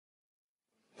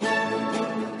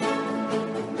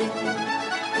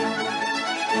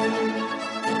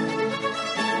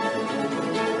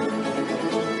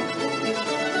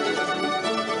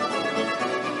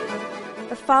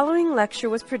following lecture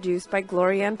was produced by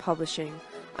Glorian Publishing,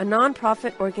 a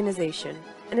non-profit organization,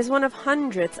 and is one of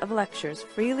hundreds of lectures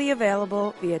freely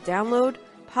available via download,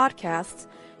 podcasts,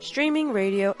 streaming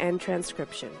radio, and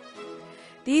transcription.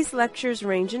 These lectures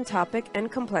range in topic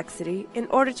and complexity in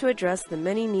order to address the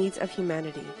many needs of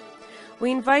humanity.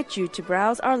 We invite you to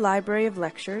browse our library of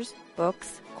lectures,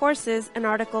 books, courses, and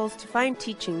articles to find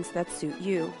teachings that suit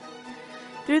you.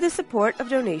 Through the support of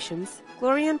donations,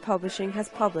 Glorian Publishing has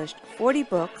published 40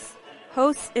 books,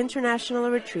 hosts international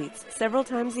retreats several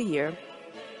times a year,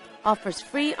 offers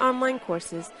free online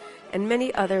courses, and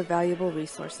many other valuable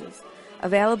resources,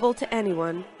 available to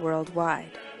anyone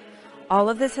worldwide. All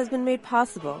of this has been made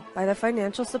possible by the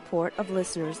financial support of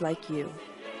listeners like you.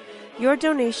 Your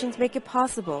donations make it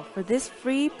possible for this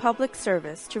free public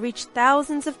service to reach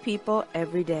thousands of people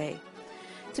every day.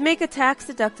 To make a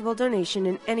tax-deductible donation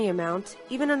in any amount,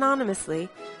 even anonymously,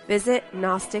 visit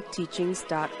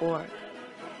GnosticTeachings.org.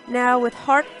 Now, with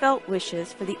heartfelt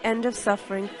wishes for the end of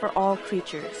suffering for all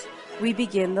creatures, we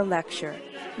begin the lecture.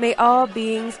 May all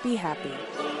beings be happy.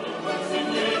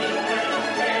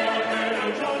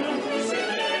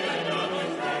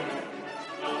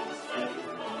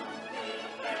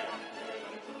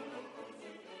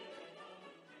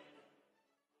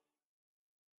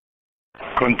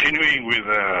 Continuing with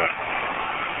the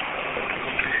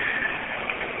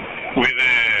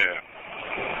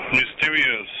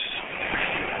mysterious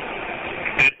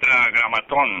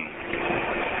Tetragrammaton,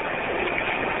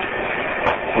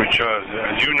 which,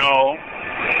 as you know,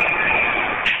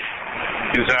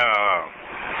 is a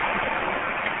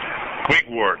Greek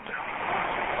word.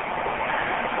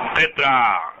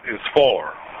 Tetra is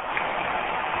four,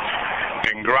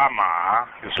 and gramma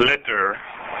is letter.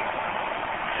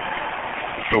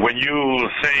 So when you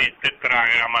say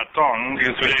Tetragrammaton,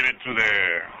 it's related to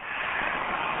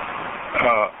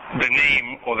the name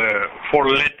or the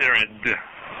four-lettered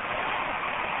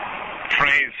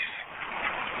phrase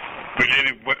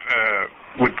related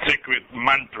with sacred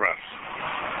mantras.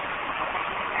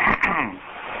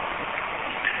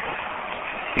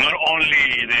 Not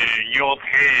only the Yod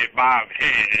He Vav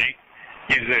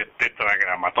He is a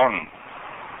Tetragrammaton.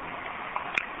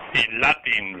 In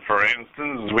Latin, for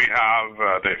instance, we have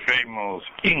the famous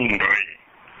Ingri,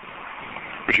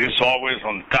 which is always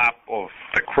on top of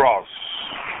the cross.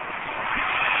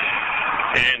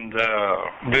 And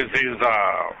this is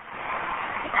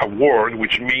a word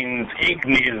which means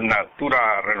ignis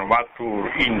natura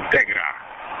renovatur integra.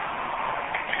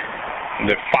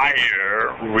 The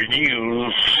fire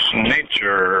renews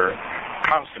nature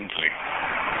constantly.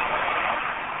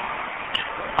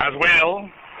 As well,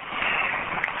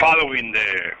 following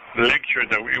the lecture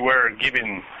that we were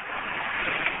given,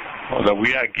 or that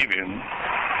we are given,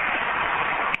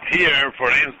 here, for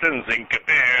instance, in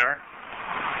Keter,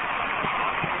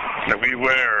 that we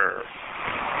were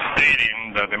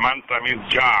stating that the mantra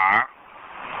means Jah,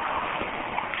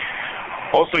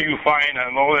 also you find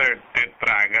another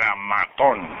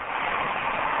Tetragrammaton,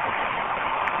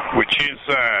 which is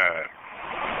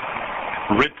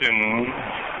written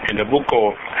in the book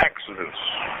of Exodus,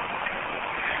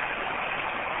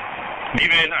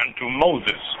 given unto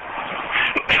Moses.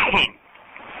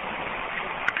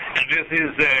 And this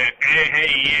is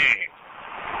Eheye,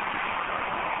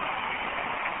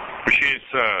 which is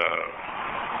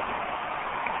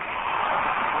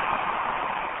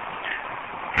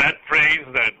that phrase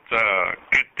that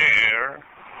Keter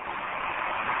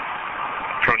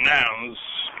pronounced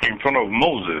in front of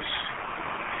Moses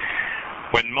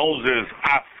when Moses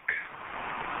asked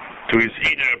to his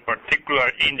inner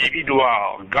particular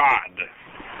individual God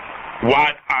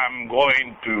what I'm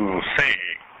going to say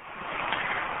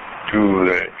to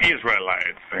the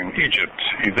Israelites in Egypt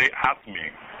if they ask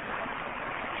me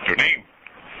your name.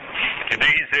 And then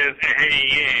he says,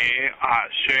 Eheye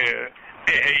Asher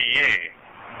Eheye,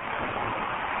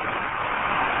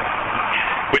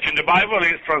 which in the Bible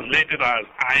is translated as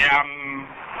I am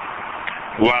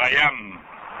what I am.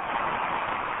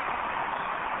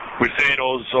 We said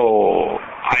also,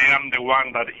 I am the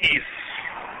one that is.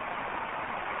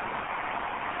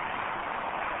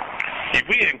 If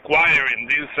we inquire in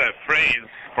this phrase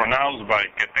pronounced by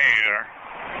Keter,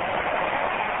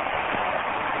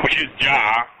 which is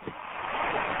Jah,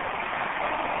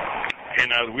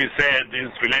 and as we said,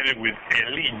 is related with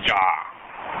Elijah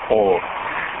or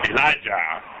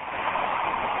Elijah,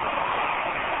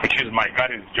 which is my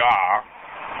God is Jah,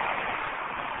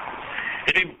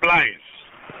 it implies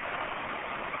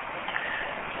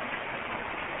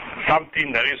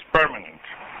something that is permanent.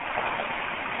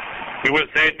 We will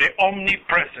say the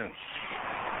omnipresence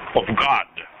of God.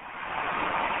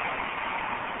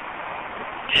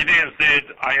 He didn't say,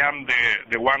 I am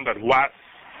the one that was,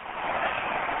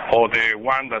 or the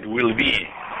one that will be.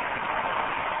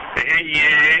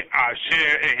 Eheye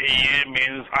Asher Eheye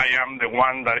means I am the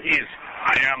one that is.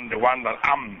 I am the one that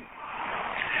am.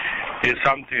 It's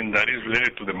something that is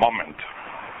related to the moment,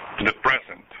 to the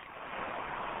present.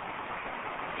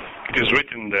 It is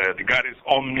written that God is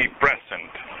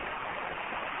omnipresent.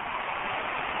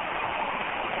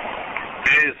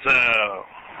 There is a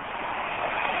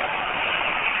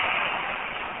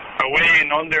way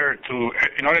in order to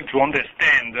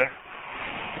understand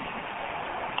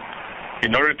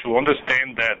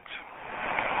that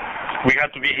we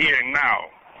have to be here and now.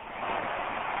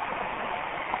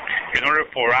 In order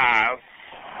for us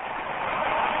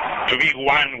to be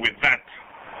one with that.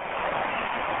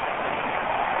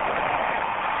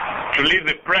 To live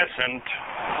the present,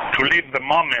 to live the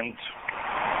moment,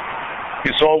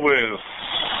 is always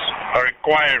a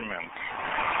requirement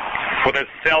for the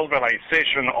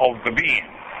self-realization of the being,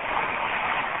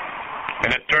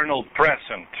 an eternal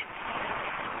present.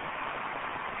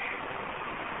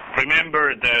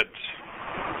 Remember that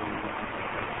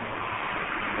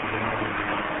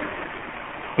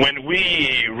when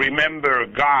we remember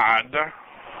God,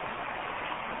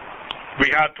 we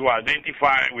have to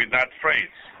identify with that phrase.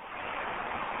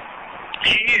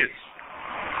 He is.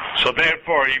 So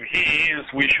therefore, if He is,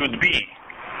 we should be.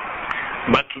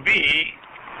 But to be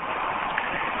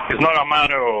is not a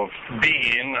matter of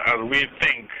being as we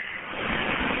think,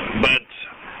 but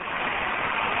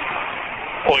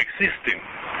or existing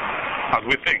as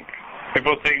we think.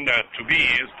 People think that to be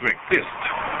is to exist.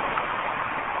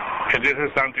 And this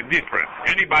is something different.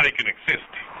 Anybody can exist.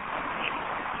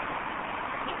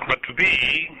 But to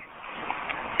be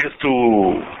is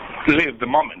to live the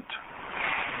moment.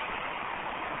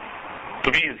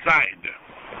 To be inside.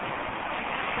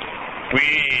 We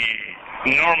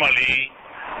normally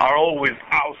are always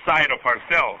outside of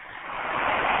ourselves.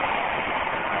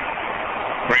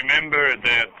 Remember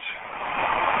that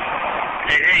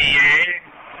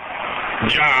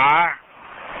Jah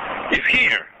is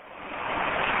here.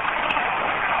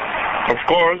 Of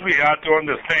course, we have to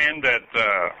understand that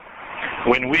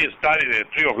when we study the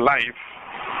tree of life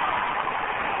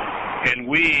and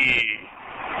we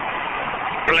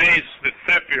place the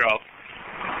Sephiroth,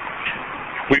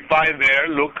 we find there,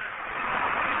 look,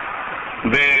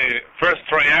 the first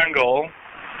triangle,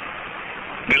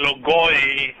 the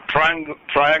Logoi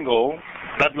triangle,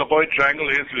 that Logoi triangle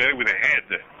is related with the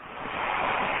head.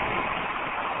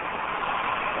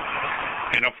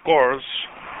 And of course,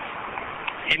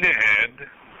 in the head,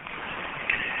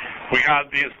 we have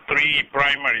these three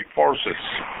primary forces.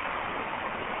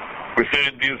 We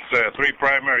said these three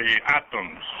primary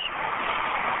atoms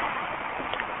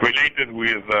related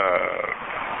with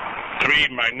three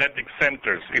magnetic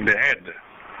centers in the head.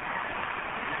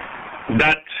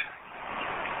 That,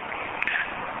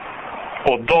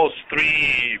 or those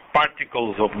three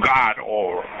particles of God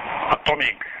or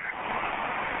atomic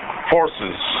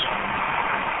forces,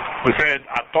 we said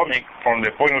atomic from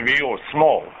the point of view of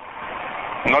small,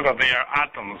 not that they are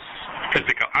atoms,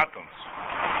 physical atoms,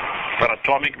 but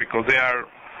atomic because they are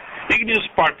igneous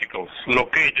particles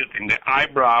located in the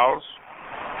eyebrows,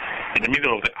 in the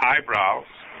middle of the eyebrows,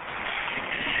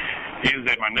 is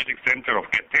the magnetic center of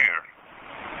Keter.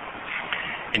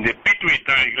 In the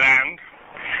pituitary gland,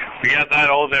 we have that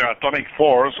other atomic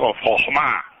force of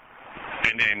Chokhmah.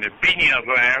 And in the pineal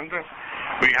gland,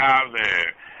 we have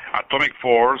the atomic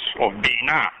force of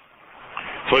Binah.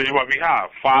 So this is what we have,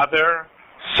 Father,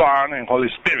 Son, and Holy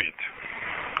Spirit.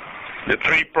 The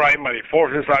three primary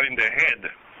forces are in the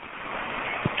head.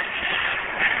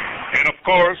 And of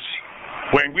course,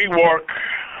 when we work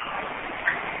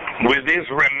with this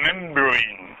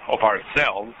remembering of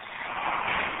ourselves,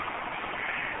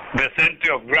 the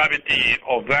center of gravity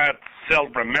of that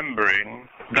self-remembering,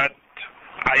 that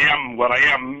I am what I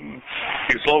am,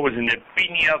 is always in the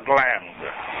pineal gland.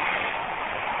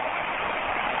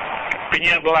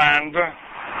 Pineal gland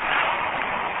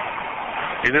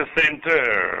is a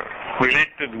center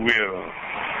related with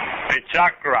the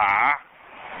chakra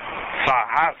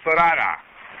Sahasrara,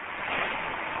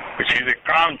 which is the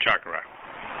crown chakra.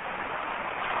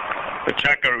 The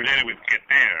chakra related with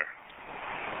Keter.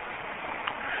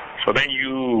 So then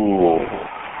you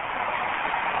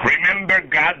remember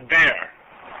God there.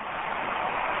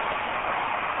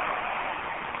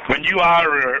 When you are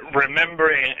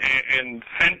remembering and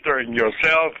centering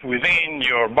yourself within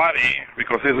your body,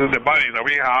 because this is the body that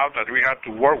we have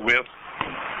to work with,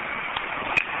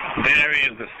 there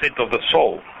is the seat of the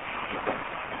soul.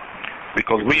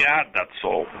 Because we are that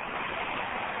soul.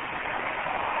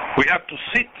 We have to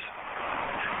sit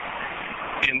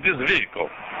in this vehicle.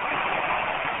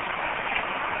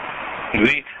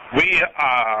 We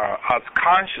are, as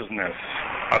consciousness,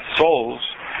 as souls,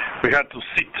 we had to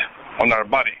sit on our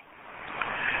body.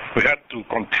 We had to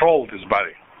control this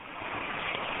body.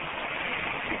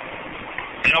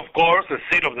 And of course, the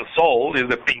seat of the soul is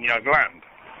the pineal gland.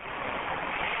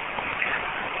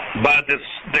 But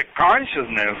the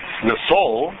consciousness, the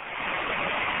soul,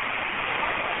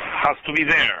 has to be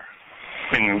there.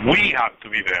 I mean, we have to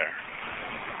be there.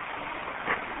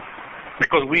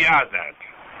 Because we are that.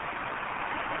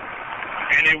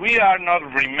 And if we are not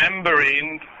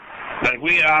remembering that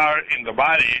we are in the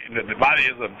body, that the body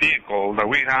is a vehicle that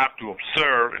we have to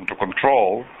observe and to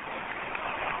control,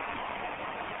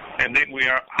 and then we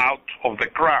are out of the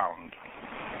ground.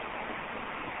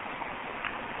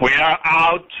 We are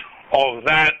out of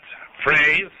that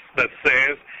phrase that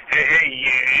says, hey, hey,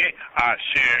 yeah,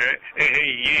 Asher, hey,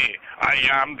 hey, yeah,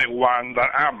 I am the one that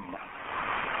am.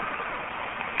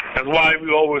 That's why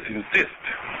we always insist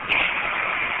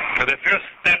that the first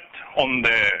step on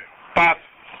the path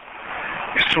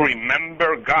is to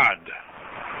remember God.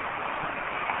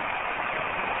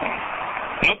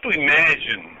 Not to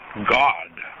imagine God.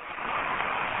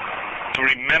 To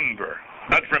remember.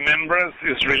 That remembrance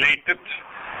is related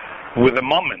with the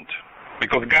moment.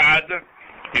 Because God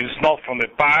is not from the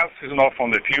past, is not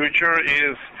from the future,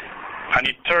 is an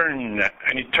eternal,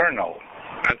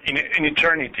 in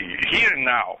eternity, here and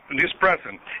now, in this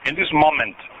present, in this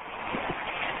moment.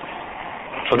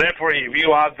 So therefore, if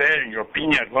you are there in your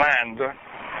pineal gland,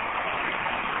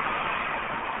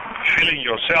 feeling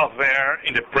yourself there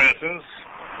in the presence,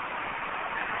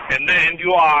 and then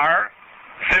you are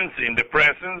sensing the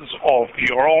presence of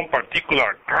your own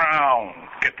particular crown,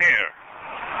 Keter.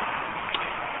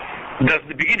 That's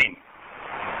the beginning.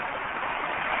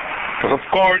 Because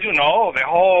of course, you know, the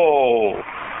whole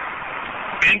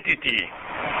entity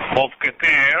of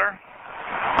Keter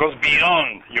goes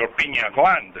beyond your pineal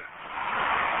gland.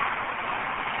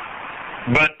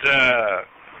 But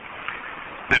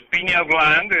the pineal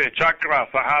gland, the chakra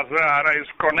Sahasrara, is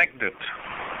connected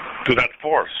to that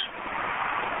force.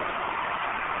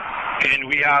 And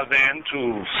we are then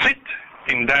to sit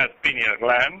in that pineal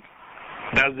gland.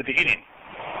 That's the beginning.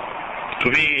 To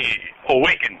be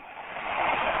awakened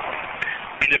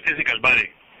in the physical body.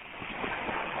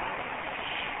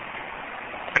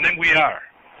 And then we are.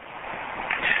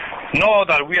 Know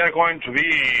that we are going to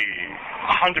be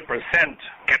 100%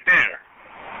 Keter.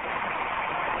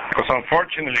 Because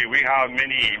unfortunately we have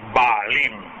many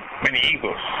Baalim, many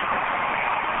egos.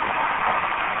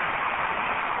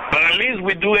 But at least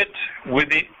we do it with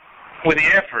the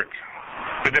effort,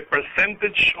 with the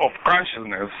percentage of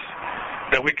consciousness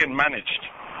that we can manage.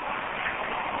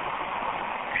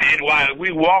 And while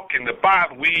we walk in the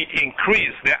path, we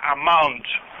increase the amount,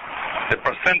 the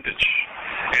percentage,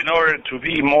 in order to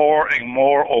be more and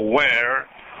more aware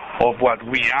of what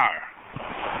we are.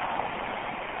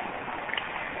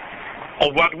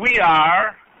 Of what we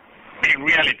are in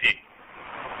reality,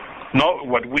 not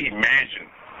what we imagine.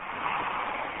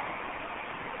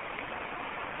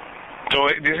 So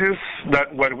this is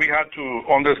that what we have to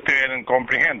understand and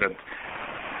comprehend, that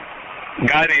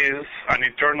God is an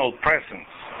eternal presence,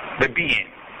 the being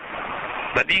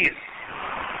that is.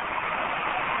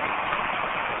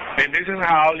 And this is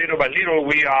how little by little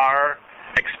we are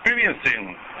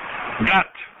experiencing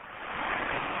that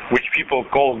which people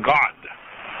call God,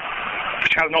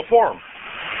 which has no form.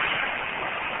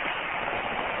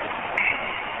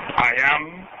 I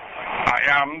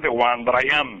am the one that I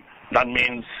am. That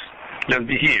means, let's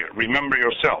be here. Remember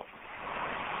yourself.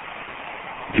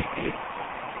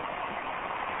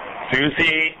 So you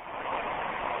see,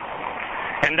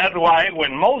 and that's why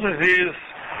when Moses is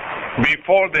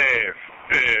before the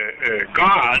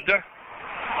God,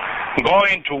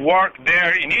 going to work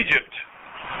there in Egypt,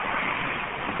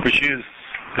 which is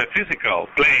the physical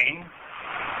plane,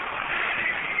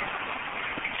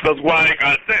 that's why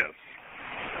God says,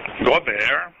 go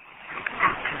there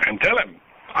and tell him,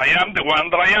 I am the one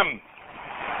that I am.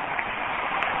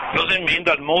 Doesn't mean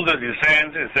that Moses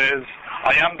descends and says,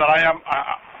 I am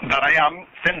that I am,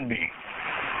 send me.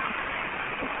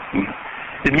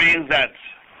 It means that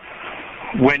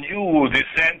when you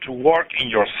descend to work in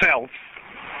yourself,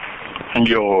 in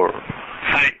your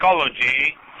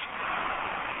psychology,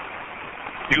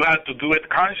 you have to do it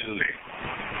consciously.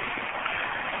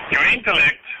 Your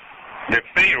intellect, the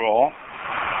Pharaoh,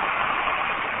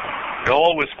 is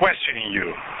always questioning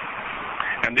you.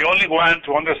 And the only one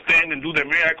to understand and do the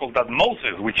miracle that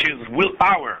Moses, which is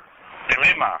willpower,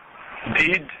 dilemma,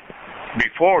 did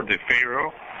before the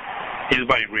Pharaoh, is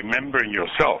by remembering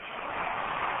yourself.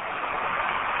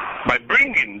 by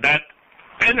bringing that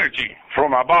energy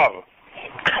from above,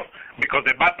 because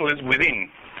the battle is within,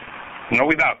 not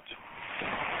without.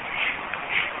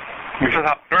 This is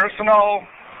a personal,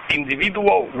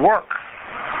 individual work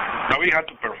that we have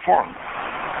to perform.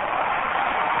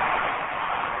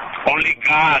 Only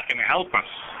God can help us.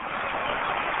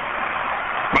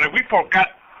 But if we forget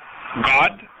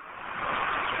God,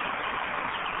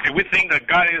 if we think that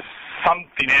God is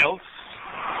something else,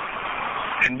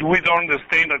 and we don't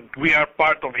understand that we are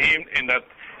part of Him and that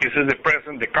He is the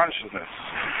present, the consciousness,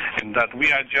 and that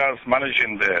we are just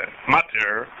managing the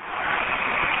matter,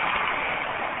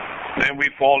 then we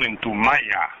fall into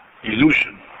Maya,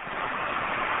 illusion.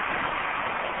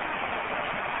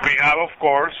 We have, of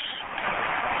course,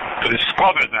 to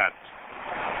discover that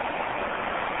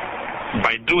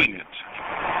by doing it.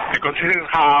 Because this is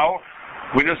how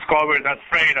we discover that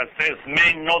phrase that says,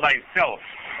 "Man, know thyself.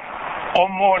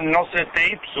 Homo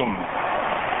nocete ipsum."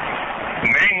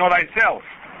 Man, know thyself.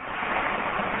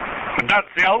 But that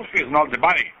self is not the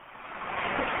body.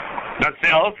 That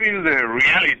self is the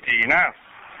reality in us,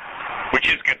 which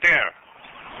is Keter.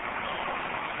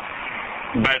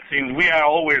 But since we are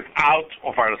always out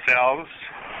of ourselves,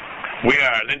 we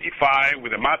are identified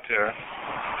with the matter,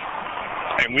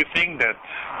 and we think that,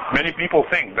 many people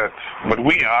think that what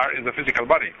we are is the physical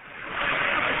body.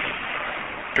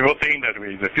 People think that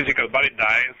when the physical body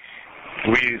dies,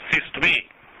 we cease to be,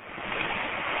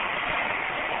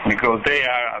 because they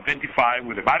are identified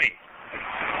with the body.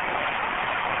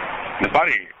 The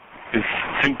body is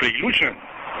simply illusion.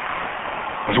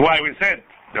 That's why we said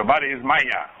the body is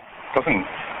Maya.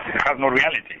 It has no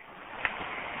reality.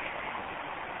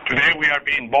 Today we are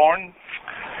being born,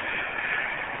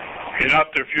 and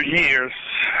after a few years,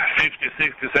 50,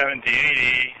 60, 70,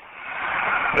 80,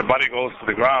 the body goes to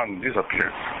the ground and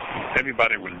disappears.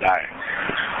 Everybody will die.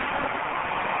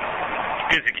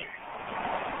 Physically.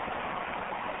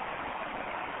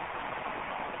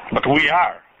 But we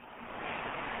are.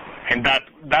 And that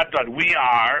we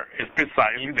are is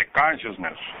precisely the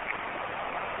consciousness.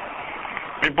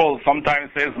 People sometimes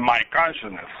say, my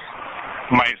consciousness,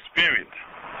 my spirit.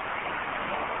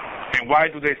 And why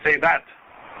do they say that?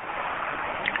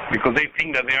 Because they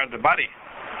think that they are the body.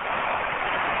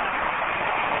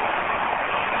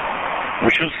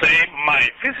 We should say, my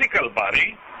physical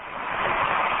body,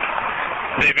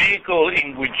 the vehicle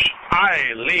in which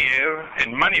I live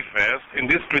and manifest in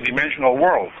this three-dimensional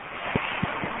world.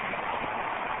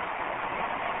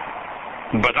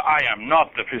 But I am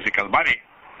not the physical body.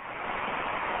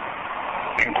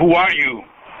 And who are you?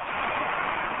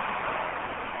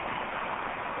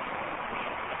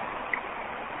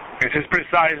 This is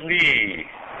precisely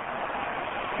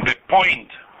the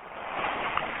point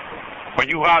where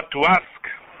you have to ask,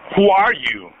 who are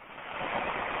you?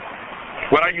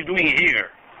 What are you doing here?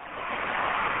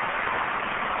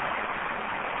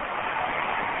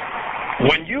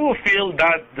 When you feel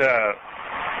that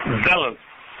zealous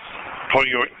for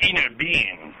your inner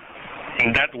being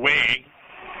in that way,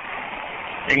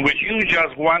 in which you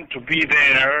just want to be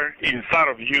there inside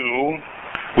of you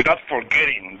without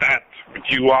forgetting that which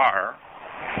you are,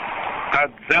 that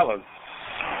zealous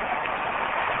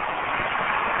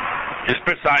is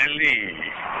precisely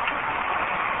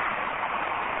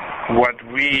what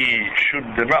we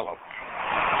should develop.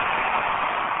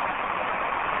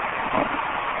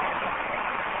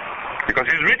 Because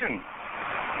it's written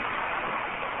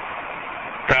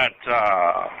that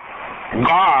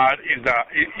God is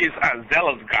a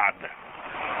zealous God.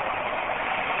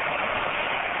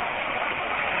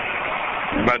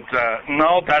 But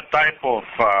no, that type of,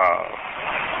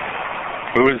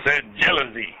 we will say,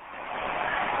 jealousy,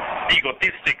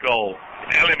 egotistical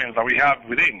elements that we have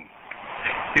within,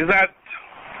 is that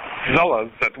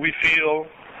zealous that we feel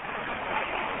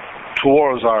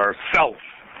towards ourselves.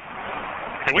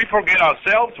 If we forget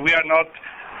ourselves, we are not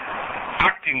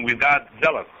acting with that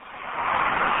zealous.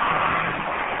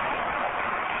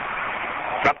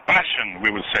 That passion,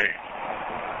 we would say.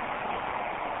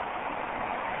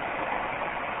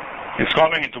 It's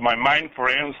coming into my mind, for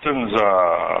instance,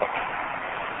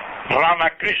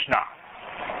 Ramakrishna,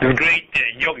 this great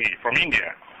yogi from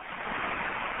India.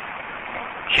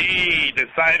 He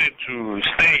decided to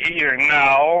stay here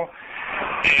now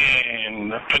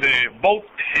and to devote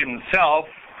himself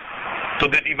to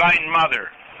the Divine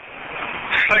Mother,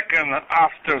 second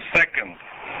after second.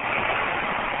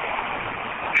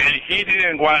 And he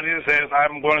didn't want, he says,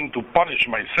 I'm going to punish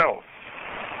myself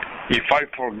if I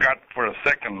forgot for a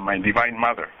second my Divine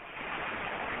Mother.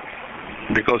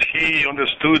 Because he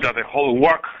understood that the whole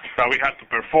work that we had to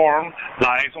perform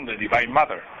lies on the Divine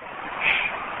Mother.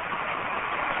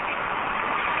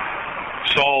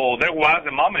 So there was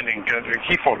a moment in which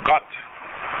he forgot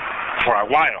for a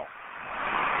while.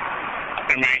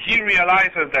 And when he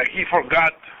realizes that he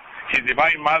forgot his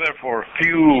Divine Mother for a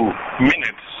few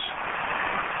minutes,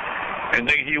 and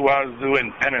then he was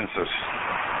doing penances,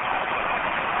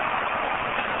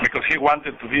 because he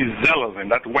wanted to be zealous in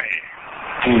that way,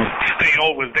 to stay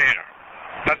always there.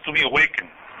 That's to be awakened.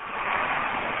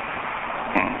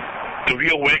 To be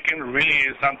awakened really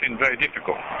is something very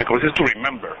difficult, because it's to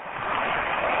remember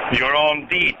your own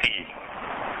deity,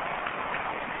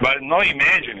 but not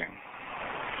imagining,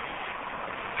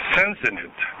 sensing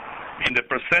it in the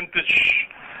percentage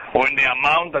or in the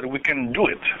amount that we can do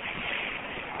it.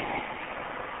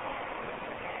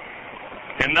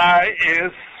 And that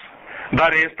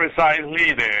is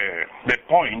precisely the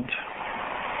point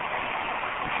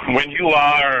when you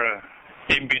are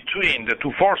in between the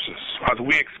two forces, as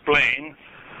we explain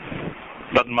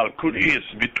that Malkut is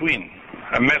between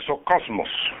a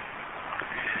mesocosmos.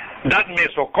 That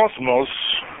mesocosmos,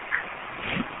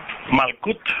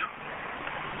 Malkut,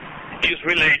 is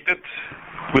related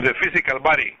with the physical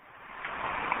body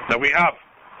that we have.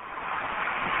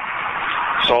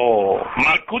 So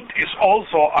Malkut is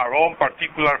also our own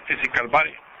particular physical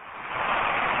body.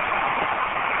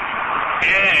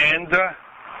 And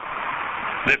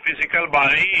the physical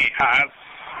body has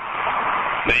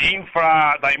the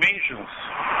infra dimensions.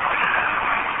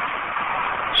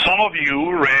 Some of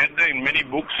you read in many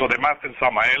books of the Master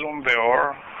Samael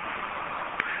Onveor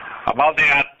about the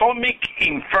atomic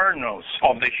infernos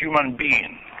of the human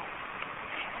being.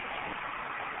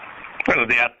 Well,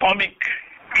 the atomic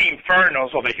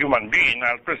infernos of the human being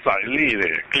are precisely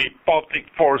the clipotic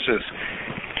forces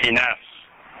in us.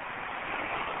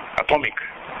 Atomic,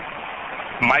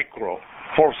 micro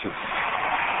forces,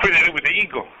 related with the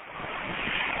ego.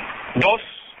 Those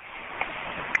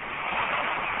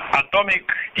atomic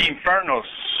infernos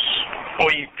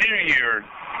or inferior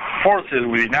forces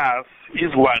within us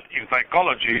is what in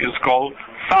psychology is called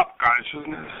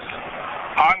subconsciousness,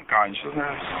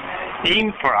 unconsciousness,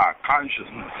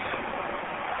 infraconsciousness.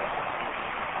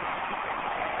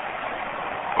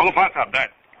 All of us have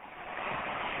that.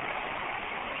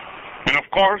 And of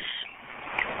course,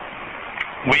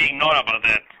 we ignore about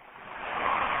that.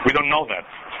 We don't know that.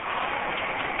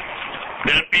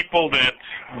 There are people that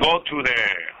go to the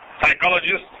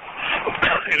psychologist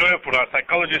in order for a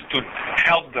psychologist to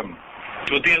help them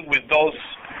to deal with those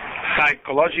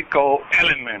psychological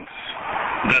elements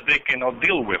that they cannot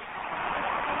deal with.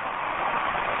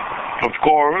 Of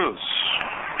course,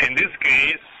 in this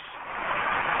case,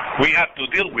 we have to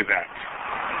deal with that.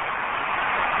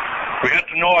 We have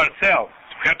to know ourselves.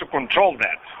 We have to control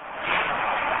that.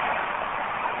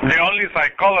 The only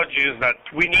psychologist that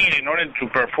we need in order to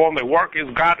perform the work is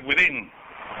God within.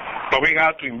 But we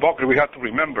have to invoke it, we have to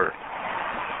remember.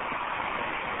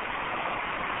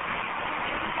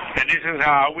 And this is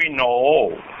how we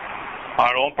know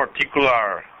our own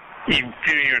particular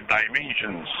inferior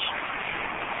dimensions,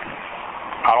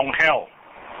 our own hell.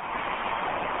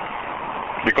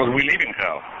 Because we live in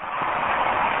hell.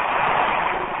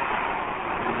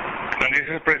 And this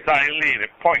is precisely the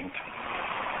point.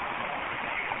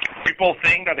 People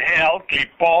think that hell,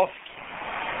 klipos,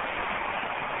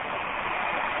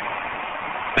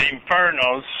 the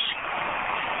infernos,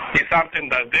 is something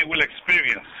that they will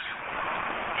experience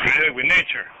related with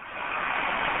nature.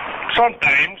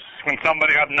 Sometimes, when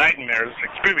somebody has nightmares,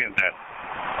 experience that.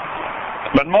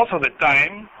 But most of the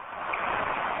time,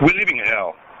 we live in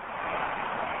hell.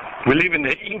 We live in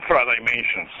the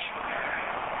infra-dimensions.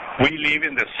 We live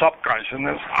in the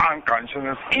subconsciousness,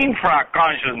 unconsciousness,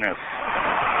 infra-consciousness.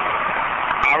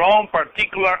 Our own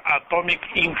particular atomic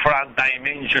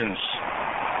infra-dimensions.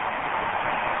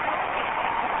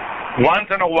 Once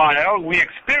in a while, we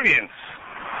experience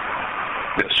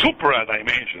the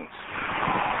supra-dimensions,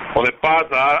 or the parts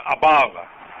that are above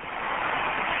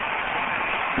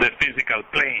the physical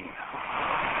plane.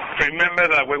 Remember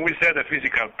that when we said the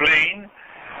physical plane,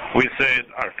 we said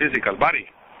our physical body.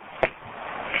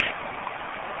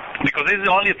 Because this is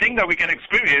the only thing that we can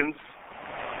experience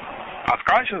as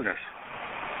consciousness.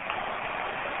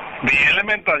 The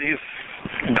element that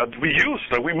we use,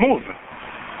 that we move.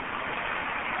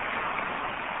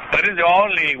 That is the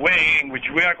only way in which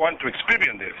we are going to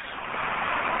experience this.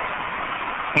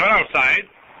 Not outside.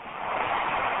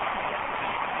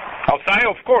 Outside,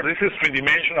 of course, this is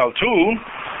three-dimensional too.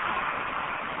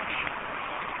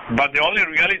 But the only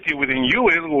reality within you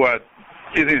is what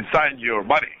is inside your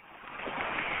body.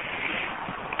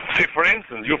 Say, for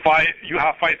instance, you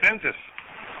have five senses.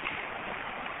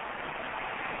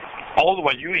 All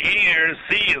what you hear,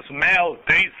 see, smell,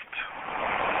 taste,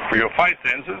 for your five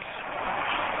senses,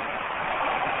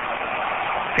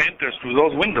 enters through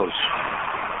those windows.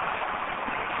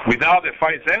 Without the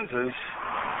five senses,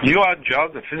 you are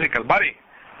just a physical body.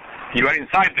 You are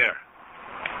inside there.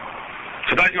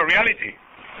 So that's your reality.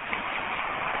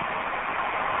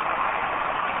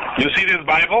 You see this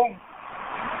Bible?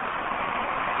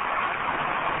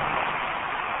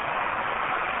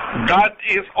 That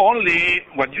is only,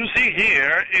 what you see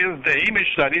here is the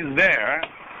image that is there,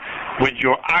 which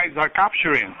your eyes are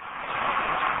capturing.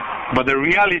 But the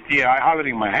reality, I have it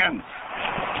in my hands.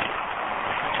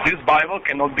 This Bible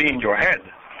cannot be in your head,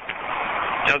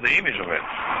 just the image of it.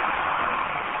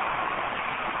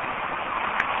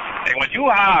 And what you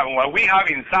have, what we have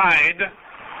inside,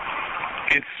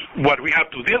 it's what we have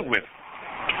to deal with.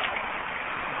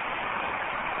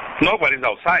 Not what is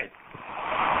outside.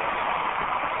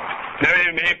 There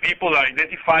are many people that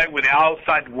identify with the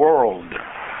outside world,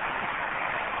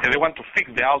 and they want to fix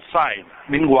the outside.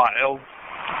 Meanwhile,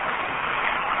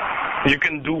 you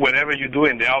can do whatever you do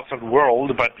in the outside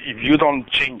world, but if you don't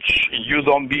change, if you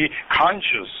don't be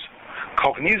conscious,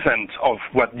 cognizant of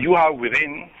what you have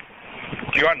within,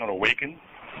 you are not awakened.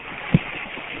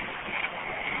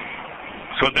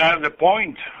 So that's the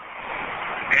point.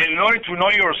 And in order to know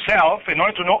yourself, in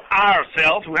order to know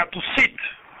ourselves, we have to sit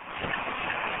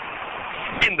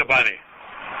in the body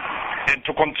and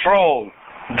to control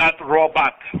that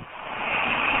robot,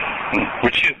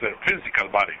 which is the physical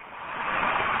body,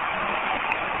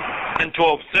 and to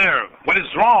observe what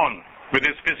is wrong with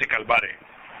this physical body.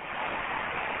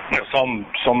 You know, some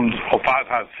of us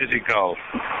have physical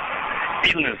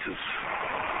illnesses,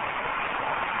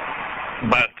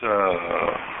 but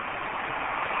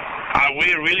are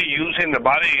we really using the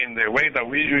body in the way that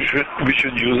we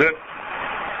should use it?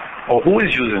 Or who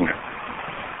is using it?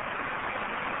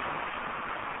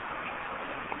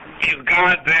 Is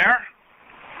God there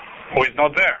or is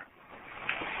not there?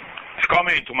 It's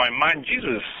coming into my mind,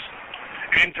 Jesus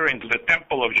entering into the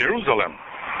temple of Jerusalem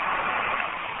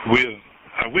with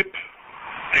a whip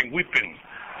and whipping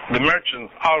the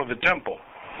merchants out of the temple.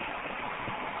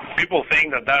 People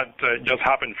think that just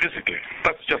happened physically.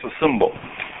 That's just a symbol.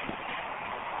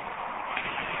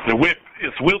 The whip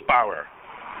is willpower.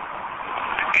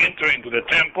 Enter into the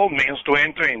temple means to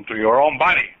enter into your own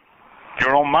body,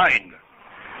 your own mind.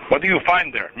 What do you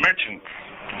find there? Merchants.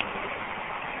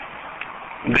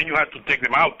 And then you have to take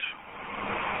them out.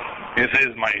 It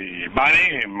says my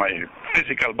body, my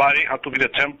physical body, has to be the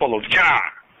temple of Jah.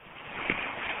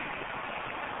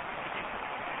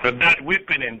 But that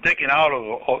whipping and taking out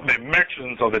of the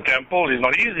merchants of the temple is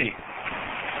not easy.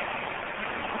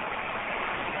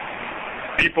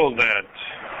 People that,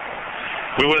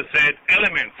 we will say,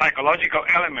 elements, psychological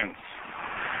elements,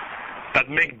 that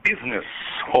make business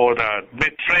or that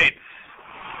make trades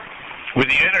with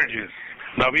the energies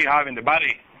that we have in the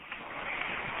body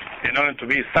in order to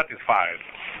be satisfied.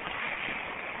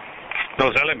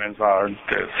 Those elements are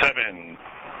the 7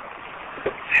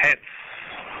 heads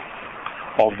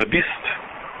of the beast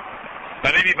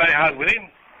that everybody has within.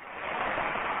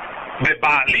 The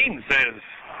Baalim says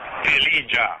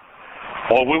Elijah,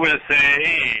 or we will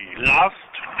say lust,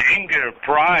 anger,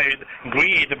 pride,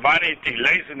 greed, vanity,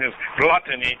 laziness,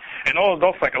 gluttony, and all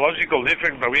those psychological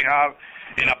defects that we have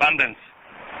in abundance.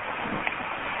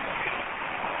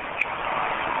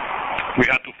 We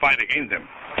have to fight against them.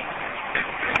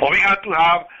 Or we have to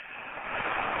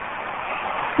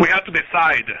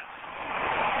decide.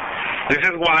 This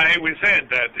is why we said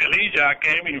that Elijah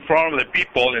came in front of the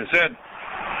people and said,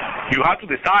 you have to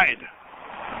decide.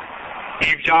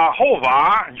 If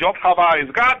Jehovah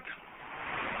is God,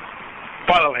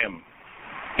 follow him.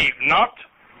 If not,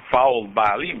 follow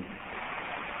Baalim.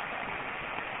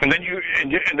 And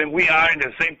then we are in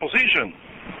the same position.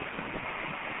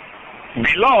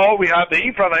 Below we have the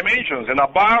infra dimensions, and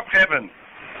above heaven,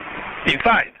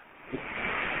 inside.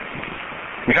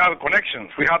 We have the connections,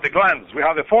 we have the glands, we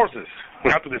have the forces.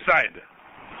 We have to decide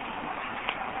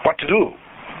what to do.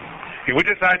 If we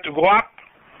decide to go up,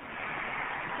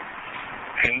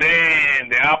 and then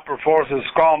the upper forces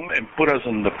come and put us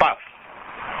on the path.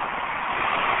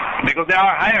 Because there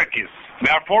are hierarchies,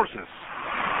 there are forces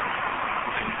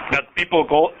that people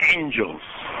call angels.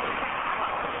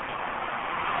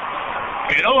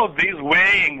 And all of this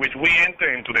way in which we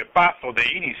enter into the path of the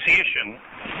initiation,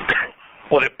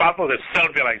 or the path of the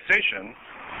self-realization,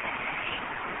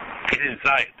 is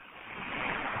inside.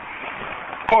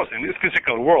 Of course, in this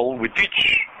physical world, we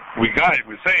teach, we guide,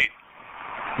 we say,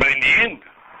 but in the end,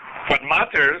 what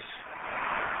matters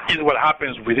is what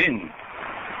happens within.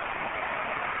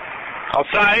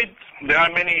 Outside, there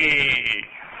are many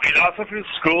philosophies,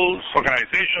 schools,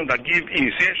 organizations that give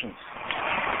initiations.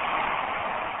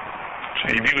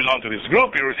 If you belong to this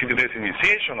group, you receive this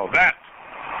initiation of that.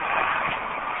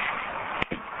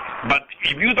 But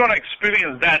if you don't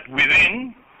experience that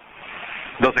within,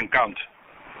 doesn't count.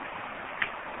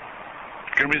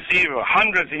 You can receive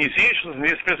hundreds of initiations in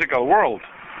this physical world.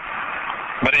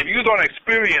 But if you don't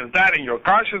experience that in your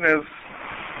consciousness,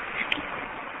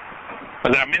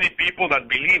 there are many people that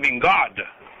believe in God.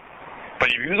 But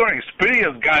if you don't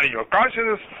experience God in your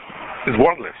consciousness, it's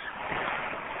worthless.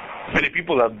 Many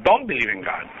people that don't believe in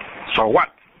God. So what?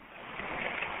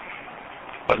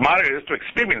 What matters is to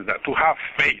experience that, to have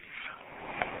faith.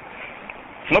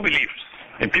 No beliefs.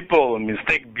 And people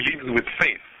mistake beliefs with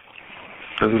faith.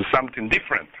 This is something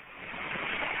different.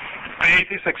 Faith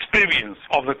is experience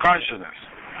of the consciousness.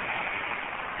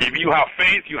 If you have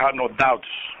faith, you have no doubts,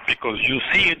 because you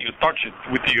see it, you touch it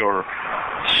with your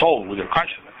soul, with your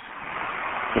consciousness,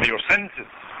 with your senses,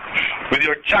 with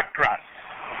your chakras.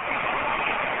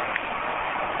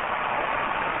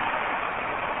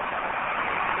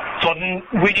 So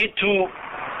we need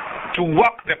to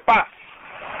walk the path.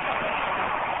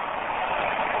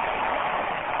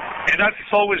 And that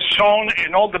is always shown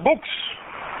in all the books,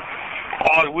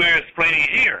 all we're explaining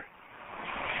here.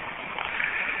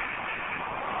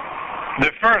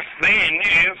 The first thing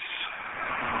is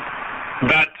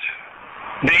that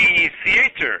the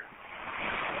initiator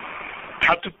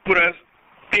had to put us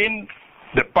in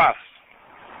the path,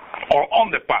 or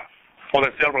on the path for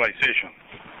the self-realization.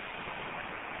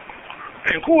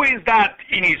 And who is that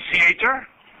initiator?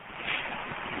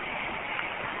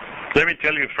 Let me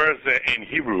tell you first in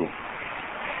Hebrew.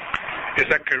 It's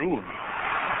a cherub.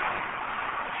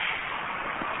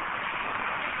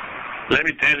 Let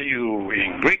me tell you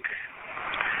in Greek.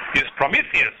 It's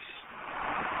Prometheus.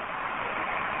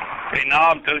 And now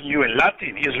I'm telling you in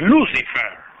Latin. It's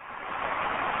Lucifer.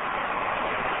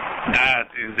 That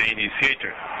is the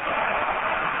initiator.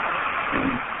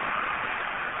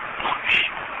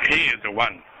 He is the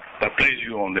one that places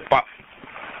you on the path.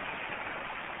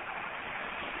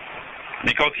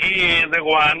 Because he is the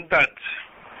one that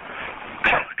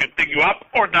can take you up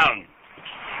or down.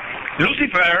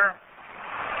 Lucifer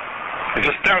is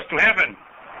the stairs to heaven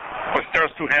or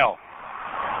stairs to hell.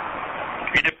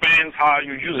 It depends how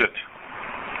you use it.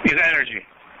 It's energy.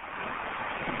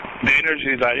 The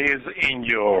energy that is in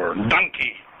your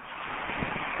donkey,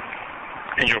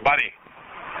 in your body.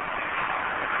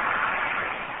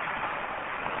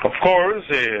 Of course,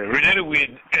 related with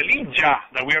Elijah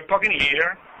that we are talking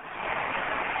here,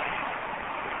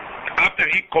 after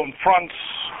he confronts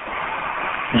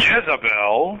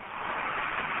Jezebel,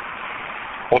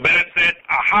 or better said,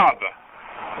 Ahab,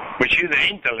 which is the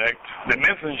intellect, the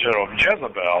messenger of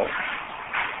Jezebel,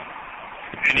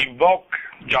 and invoke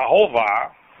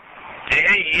Jehovah,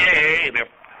 the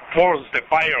force, the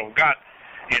fire of God,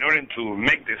 in order to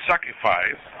make the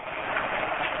sacrifice.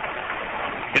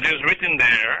 It is written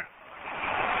there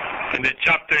in the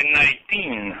chapter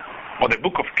 19 of the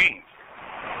book of Kings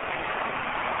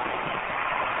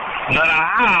that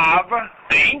Ahab,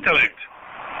 the intellect,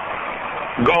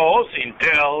 goes and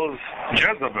tells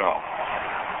Jezebel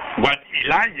what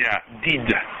Elijah did.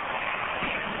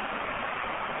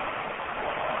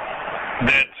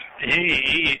 That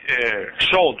he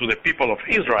showed to the people of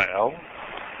Israel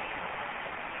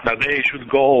that they should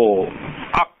go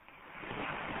up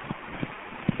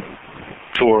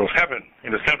towards heaven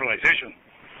in the self-realization.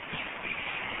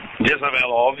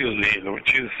 Jezebel, obviously,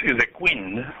 which is the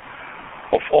queen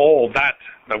of all that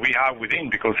we have within,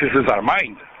 because this is our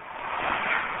mind.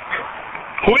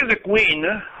 Who is the queen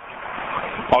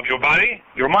of your body?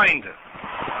 Your mind.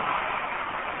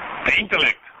 The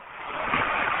intellect.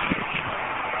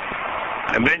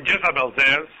 And then Jezebel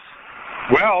says,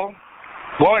 well,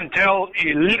 go and tell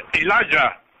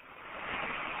Elijah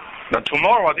that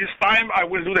tomorrow at this time I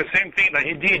will do the same thing that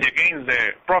he did against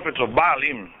the prophets of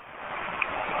Baalim.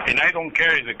 And I don't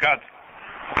care if God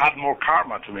add more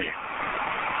karma to me.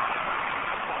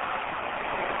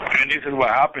 And this is what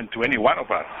happened to any one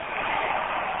of us.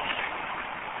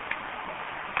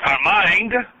 Our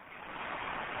mind,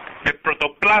 the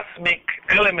protoplasmic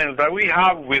elements that we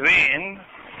have within,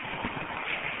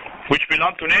 which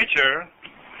belong to nature,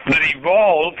 that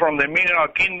evolved from the mineral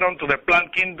kingdom to the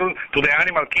plant kingdom to the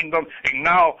animal kingdom, and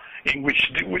now in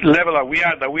which level that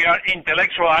we are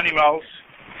intellectual animals,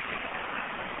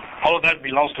 all of that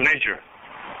belongs to nature.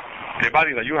 The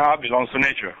body that you have belongs to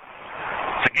nature.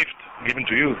 It's a gift given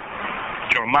to you.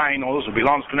 Your mind also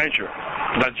belongs to nature.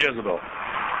 That's Jezebel.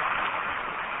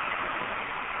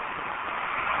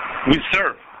 We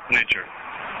serve nature.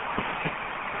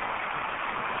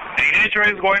 And nature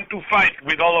is going to fight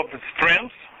with all of its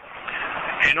strength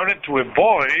in order to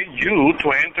avoid you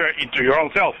to enter into your own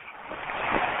self.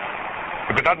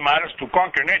 Because that matters to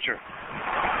conquer nature.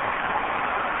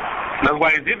 That's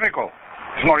why it's difficult.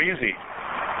 It's not easy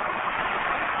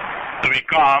to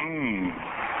become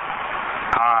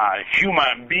a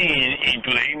human being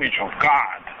into the image of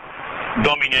God,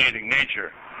 dominating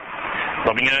nature,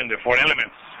 dominating the four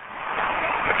elements,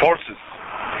 the forces.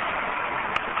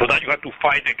 So that you have to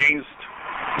fight against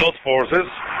those forces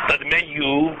that make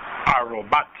you a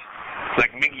robot,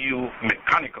 like make you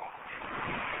mechanical,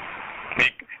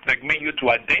 like make you to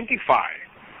identify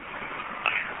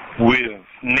with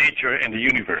nature and the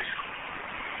universe.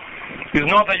 It's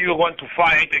not that you're going to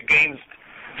fight against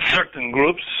certain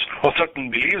groups or certain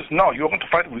beliefs. No, you're going to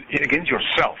fight against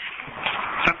yourself.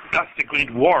 That's the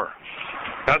great war.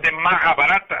 That's the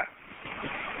Mahabharata.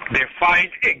 The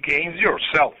fight against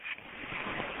yourself.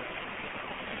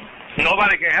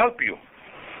 Nobody can help you.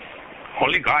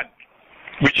 Only God,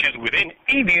 which is within,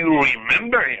 if you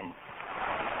remember Him.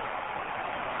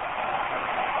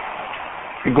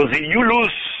 Because if you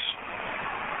lose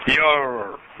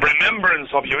your remembrance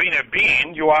of your inner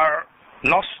being, you are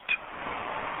lost.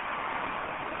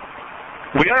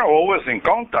 We are always in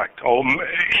contact, or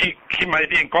he might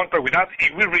be in contact with us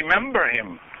if we remember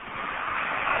Him.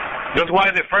 That's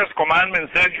why the first commandment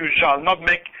says you shall not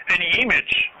make any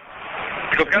image,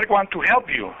 because God wants to help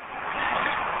you.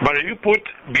 But if you put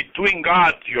between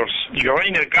God, your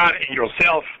inner God and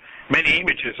yourself, many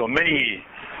images or many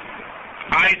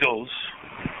idols,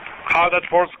 how that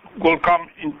force will come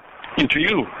into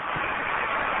you.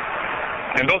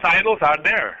 And those idols are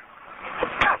there,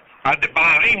 at the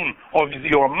bottom of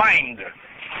your mind.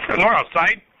 They're not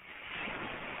outside.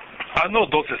 I know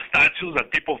those statues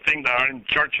that people think that are in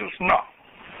churches. No.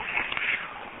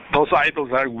 Those idols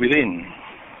are within.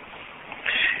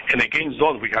 And against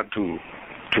those we have to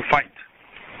fight.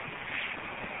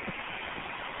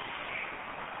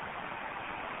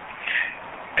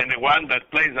 And the one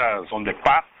that places us on the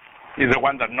path is the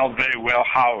one that knows very well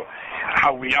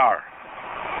how we are.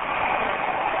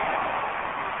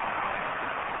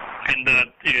 And that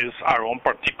is our own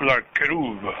particular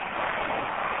kerub,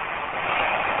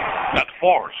 that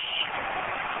force.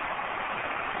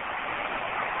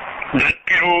 That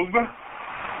kerub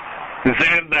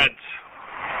says that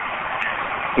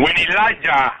when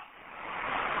Elijah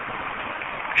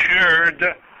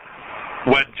heard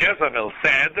what Jezebel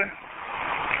said,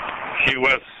 he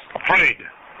was afraid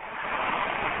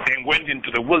and went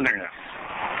into the wilderness.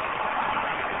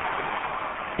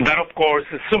 That, of course,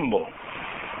 is a symbol.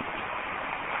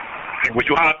 And when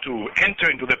you have to enter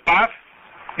into the path,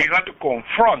 you have to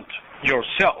confront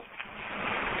yourself.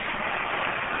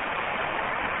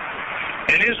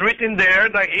 And it's written there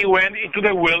that he went into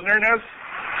the wilderness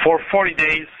for 40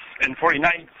 days and 40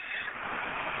 nights.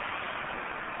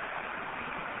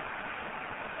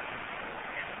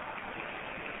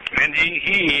 And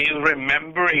he is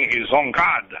remembering his own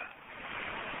God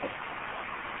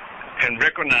and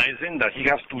recognizing that he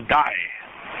has to die.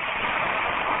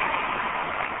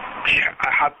 Yeah,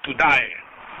 I have to die.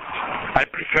 I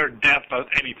prefer death than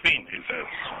anything, he says.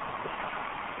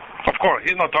 Of course,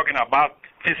 he's not talking about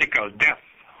physical death,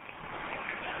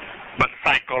 but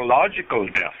psychological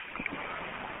death.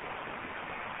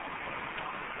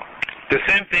 The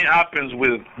same thing happens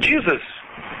with Jesus.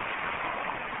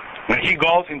 When he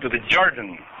goes into the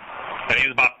Jordan and he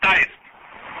is baptized,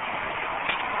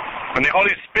 when the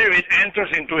Holy Spirit enters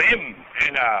into him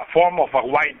in a form of a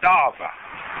white dove.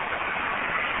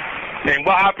 And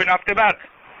what happened after that?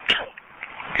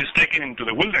 He's taken into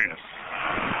the wilderness,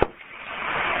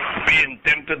 being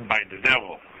tempted by the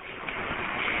devil.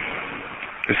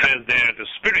 It says there, the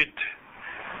Spirit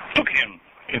took him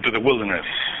into the wilderness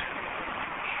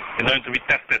in order to be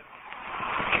tested.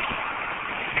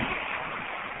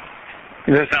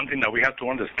 This is something that we have to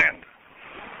understand.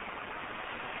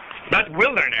 That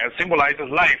wilderness symbolizes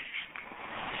life.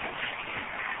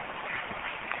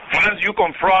 Once you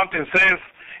confront and says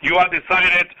you have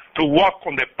decided to walk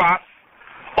on the path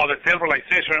of the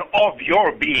self-realization of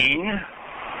your being,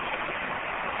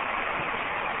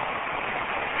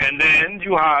 and then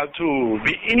you have to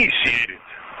be initiated.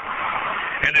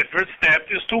 And the first step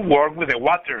is to work with the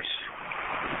waters.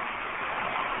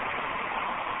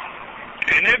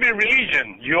 In every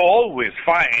religion, you always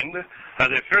find that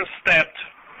the first step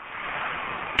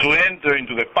to enter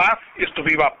into the path is to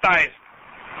be baptized.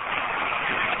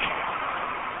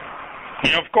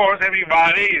 And of course,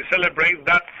 everybody celebrates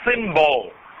that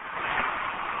symbol.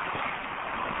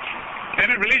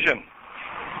 Every religion.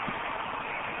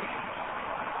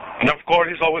 And of course,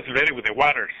 it's always related with the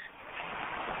waters.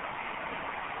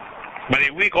 But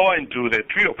if we go into the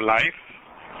tree of life,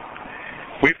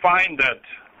 we find that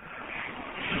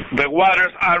the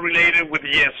waters are related with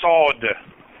Yesod.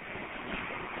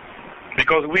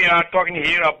 Because we are talking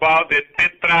here about the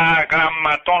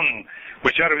Tetragrammaton,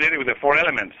 which are related with the four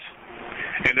elements.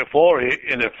 And the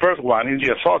first one is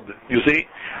Yesod. You see,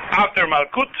 after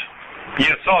Malkut,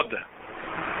 Yesod.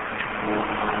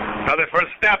 That's the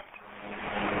first step.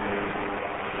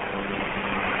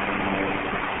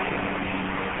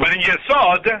 But in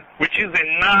Yesod, which is the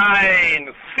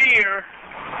ninth sphere,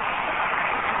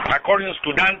 according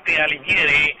to Dante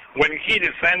Alighieri, when he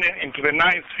descended into the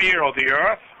ninth sphere of the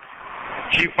earth,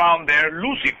 he found there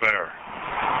Lucifer.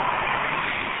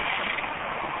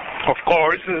 Of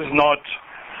course, this is not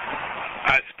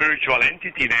a spiritual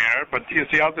entity there, but you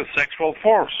see how the sexual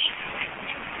force.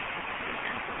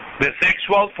 The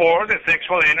sexual force, the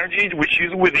sexual energy, which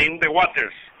is within the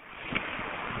waters.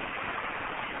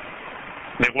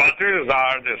 The waters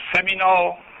are the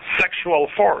seminal sexual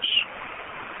force.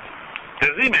 The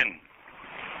semen,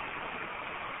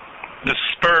 the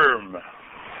sperm.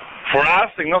 For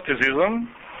us, in Gnosticism,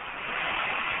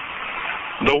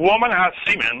 the woman has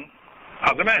semen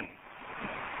as the man.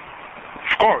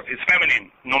 Of course, it's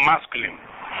feminine, no masculine.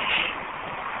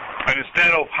 And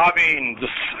instead of having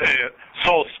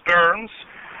soul sperms,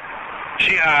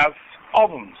 she has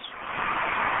ovums.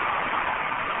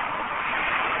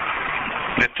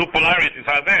 The two polarities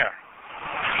are there.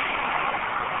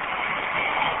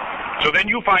 So then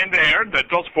you find there that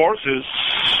those forces,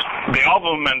 the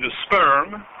ovum and the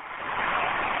sperm,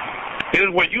 is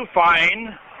where you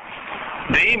find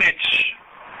the image,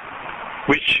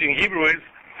 which in Hebrew is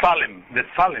Tsalem,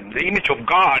 the image of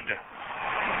God.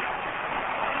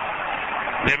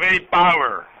 The very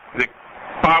power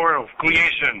of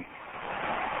creation.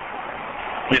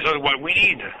 This is what we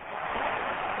need.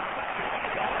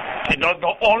 It's not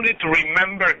only to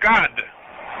remember God.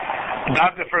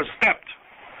 That's the first step.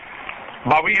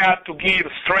 But we have to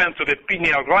give strength to the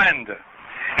pineal gland.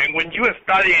 And when you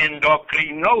study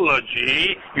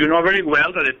endocrinology, you know very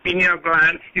well that the pineal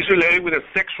gland is related with the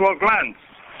sexual glands.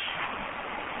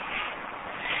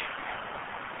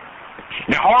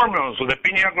 The hormones of the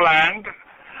pineal gland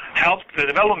help the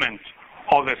development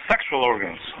of the sexual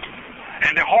organs.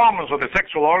 And the hormones of the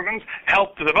sexual organs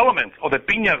help the development of the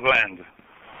pineal gland.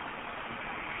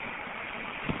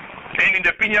 And in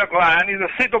the pineal gland is the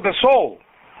seat of the soul.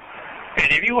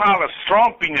 And if you have a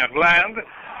strong pineal gland,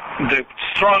 the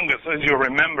strongest is your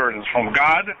remembrance from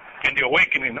God and the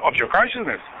awakening of your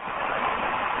consciousness.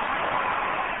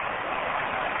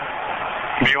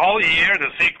 Behold here the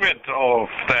secret of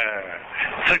the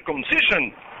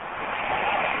circumcision,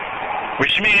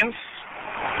 which means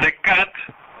the cut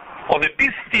of the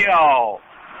bestial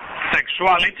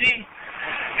sexuality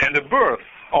and the birth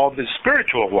of the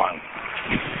spiritual one.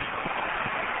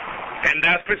 And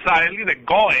that's precisely the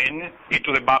going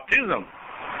into the baptism.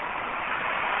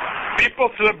 People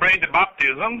celebrate the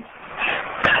baptism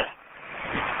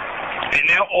in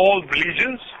their old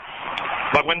religions,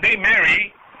 but when they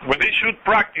marry, when they should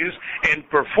practice and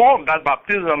perform that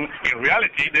baptism in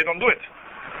reality, they don't do it.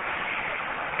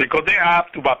 Because they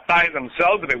have to baptize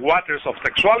themselves with the waters of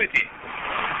sexuality.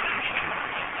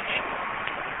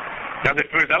 That's the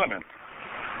first element.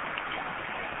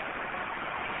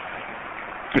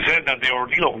 He said that the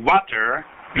ordeal of water,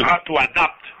 you have to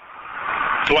adapt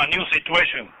to a new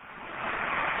situation.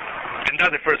 And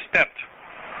that's the first step.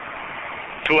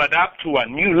 To adapt to a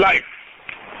new life.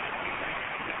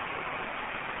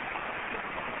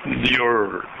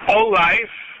 Your old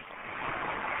life,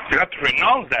 you have to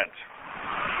renounce that.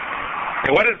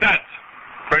 And what is that?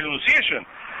 Renunciation.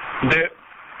 The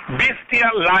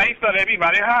bestial life that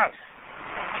everybody has.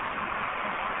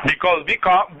 Because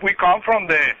we come from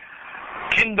the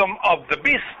kingdom of the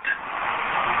beast,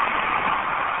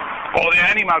 or the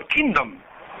animal kingdom.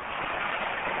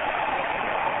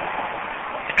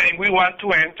 And we want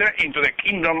to enter into the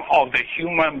kingdom of the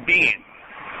human being.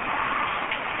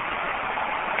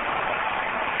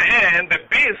 And the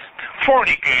beast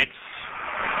fornicates.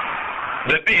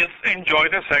 The beast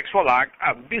enjoys the sexual act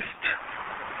of beast.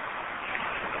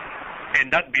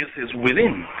 And that beast is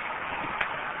within.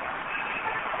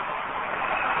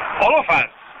 All of us,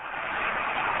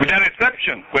 without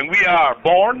exception, when we are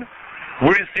born, we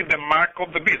receive the mark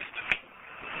of the beast.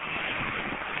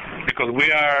 Because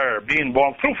we are being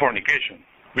born through fornication,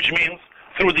 which means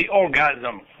through the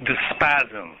orgasm, the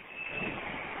spasm,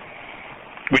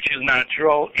 which is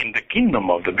natural in the kingdom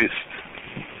of the beast.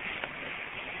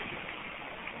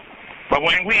 But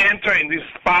when we enter in this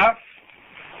path,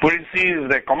 we receive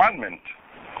the commandment,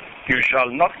 you shall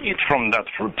not eat from that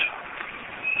fruit.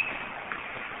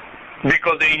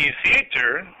 Because the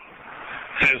initiator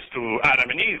says to Adam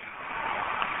and Eve,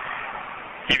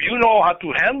 if you know how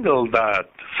to handle that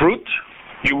fruit,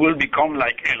 you will become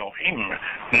like Elohim,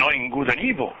 knowing good and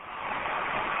evil.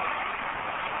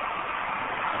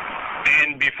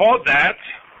 And before that,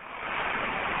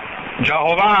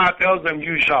 Jehovah tells them,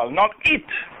 you shall not eat.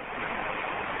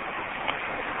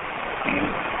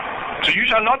 So you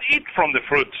shall not eat from the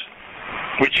fruit,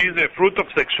 which is the fruit of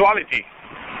sexuality.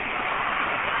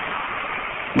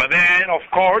 But then, of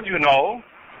course, you know,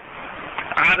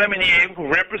 Adam and Eve, who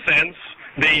represents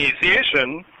the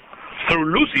initiation through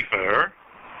Lucifer,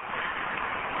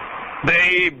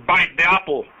 they bite the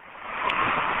apple.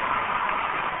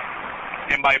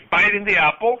 And by biting the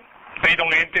apple, they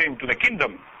don't enter into the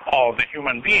kingdom of the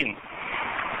human being,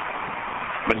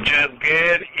 but just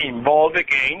get involved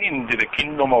again into the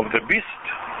kingdom of the beast,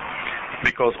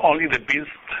 because only the beast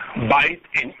bite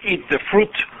and eat the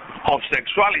fruit of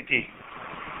sexuality.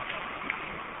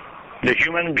 The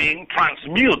human being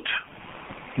transmute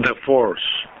the force,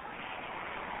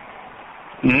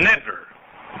 never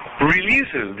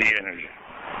releases the energy.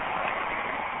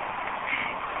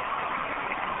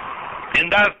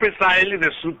 And that's precisely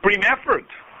the supreme effort.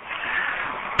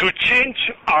 To change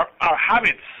our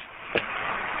habits,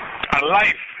 our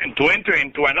life, and to enter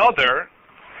into another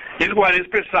is what is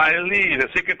precisely the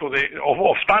secret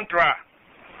of Tantra,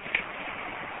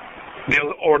 the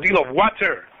ordeal of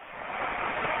water.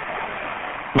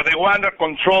 But the one that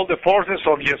controls the forces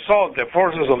of Yesod, the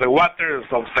forces of the waters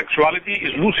of sexuality,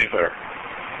 is Lucifer.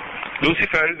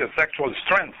 Lucifer is the sexual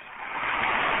strength.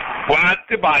 What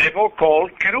the Bible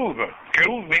called Kerub.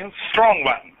 Kerub means strong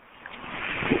one.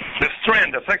 The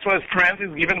strength, the sexual strength,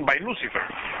 is given by Lucifer.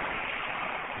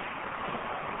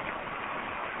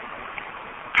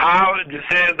 How it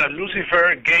says that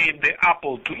Lucifer gave the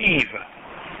apple to Eve.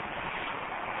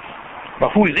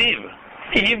 But who is Eve?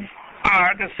 Eve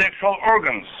are the sexual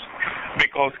organs,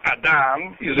 because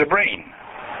Adam is the brain.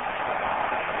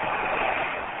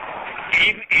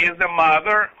 Eve is the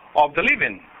mother of the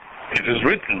living. It is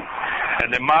written.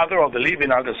 And the mother of the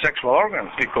living are the sexual organs,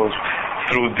 because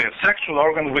through the sexual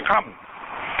organs we come.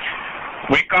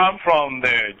 We come from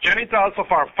the genitals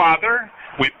of our father,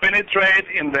 we penetrate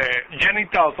in the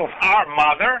genitals of our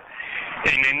mother,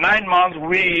 and in 9 months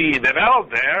we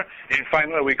develop there, and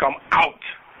finally we come out.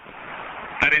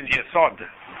 That is Yesod.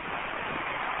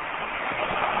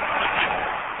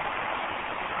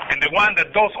 And the one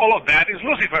that does all of that is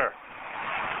Lucifer.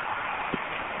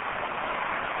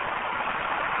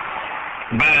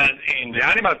 But in the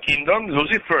animal kingdom,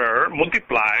 Lucifer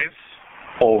multiplies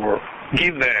or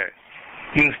gives the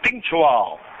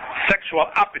instinctual sexual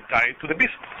appetite to the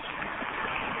beasts.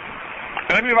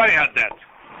 Everybody has that.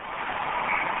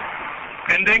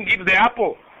 And then gives the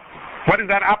apple. What is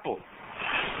that apple?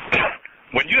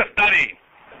 When you study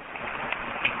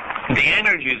the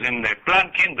energies in the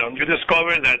plant kingdom, you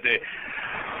discover that the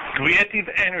creative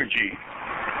energy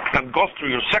that goes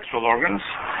through your sexual organs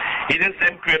is the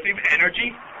same creative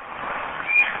energy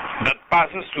that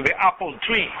passes to the apple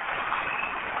tree.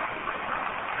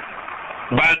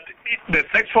 But the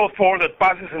sexual force that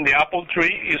passes in the apple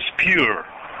tree is pure,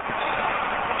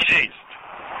 chaste.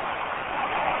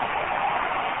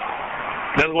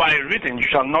 That's why it's written, you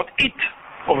shall not eat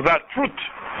of that fruit,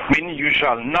 meaning you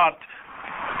shall not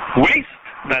waste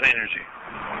that energy.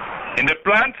 In the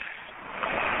plants,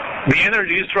 the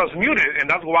energy is transmuted, and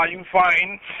that's why you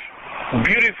find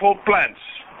beautiful plants.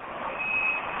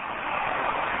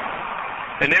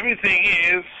 And everything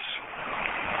is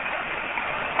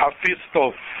a feast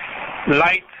of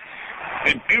light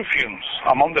and perfumes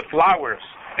among the flowers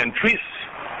and trees.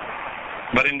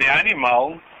 But in the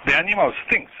animal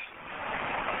stinks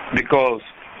because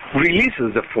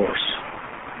releases the force.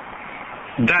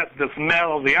 That's the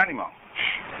smell of the animal.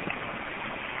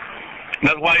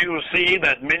 That's why you see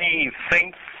that many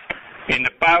saints in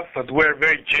the past that were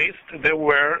very chaste, they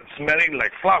were smelling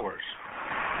like flowers.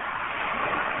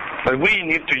 But we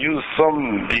need to use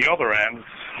some deodorants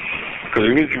because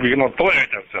we cannot tolerate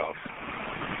ourselves.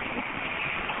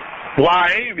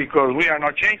 Why? Because we are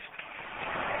not chaste.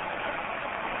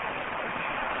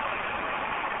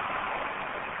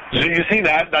 So you see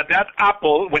that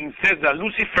apple, when it says that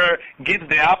Lucifer gives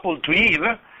the apple to Eve,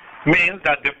 means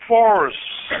that the force,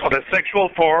 or the sexual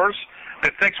force,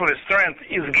 the sexual strength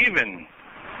is given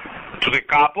to the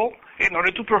couple in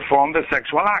order to perform the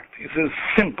sexual act. It's as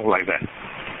simple like that.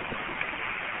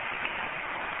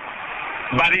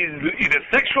 But if the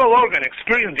sexual organ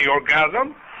experiences the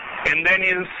orgasm, and then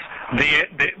is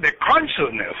the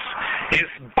consciousness is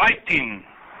biting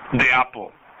the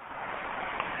apple.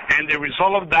 And the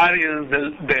result of that is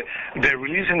the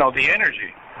releasing of the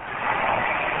energy.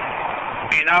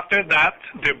 And after that,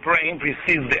 the brain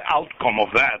receives the outcome of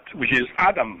that, which is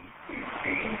Adam.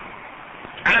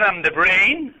 Adam, the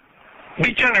brain,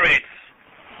 degenerates.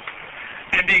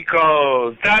 And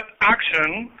because that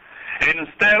action,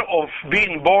 instead of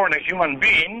being born a human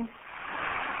being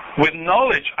with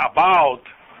knowledge about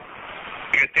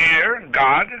Keter,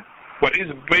 God, what is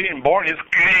being born is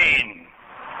Cain.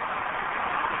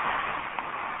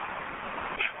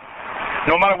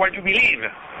 No matter what you believe,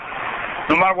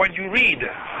 no matter what you read,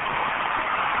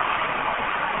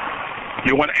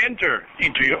 you want to enter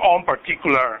into your own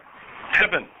particular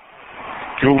heaven.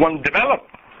 You want to develop.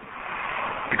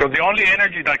 Because the only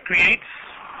energy that creates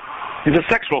is the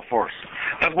sexual force.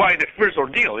 That's why the first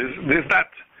ordeal is that,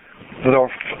 the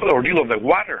ordeal of the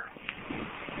water.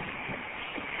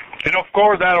 And of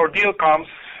course that ordeal comes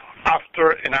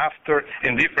after and after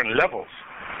in different levels.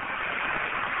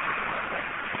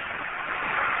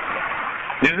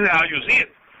 This is how you see it.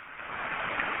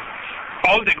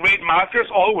 All the great masters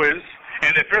always,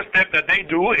 and the first step that they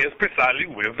do is precisely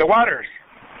with the waters.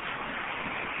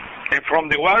 And from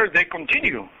the waters they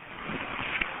continue.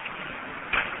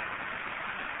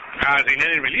 As in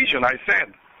any religion, I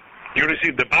said, you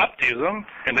receive the baptism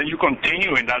and then you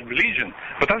continue in that religion.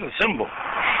 But that's a symbol.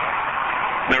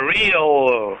 The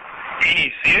real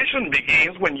initiation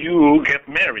begins when you get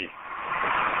married.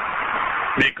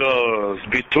 Because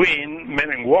between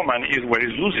man and woman is where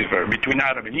is Lucifer, between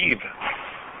Adam and Eve.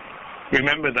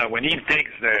 Remember that when Eve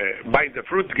bites the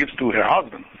fruit, gives to her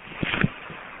husband.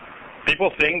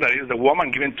 People think that it's the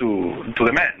woman given to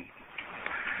the man.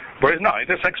 But it's not,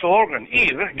 it's a sexual organ,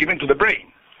 Eve, given to the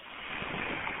brain.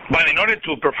 But in order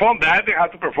to perform that, they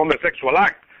had to perform the sexual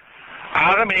act.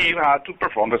 Adam and Eve had to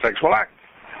perform the sexual act.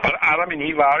 But Adam and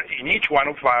Eve are in each one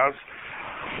of us,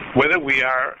 whether we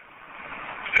are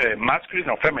masculine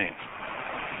or feminine.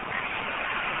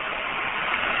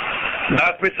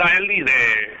 That's precisely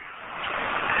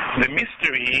the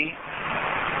mystery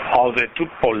of the two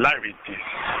polarities.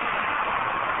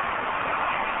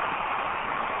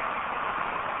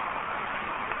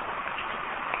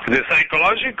 The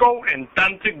psychological and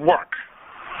tantric work.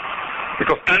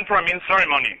 Because tantra means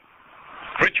ceremony,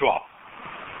 ritual,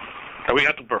 that we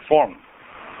have to perform.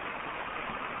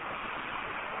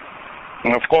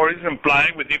 And of course, it's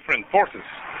implied with different forces.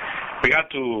 We have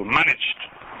to manage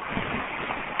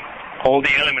all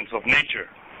the elements of nature.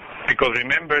 Because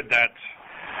remember that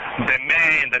the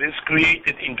man that is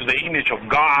created into the image of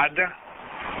God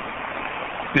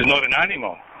is not an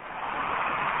animal.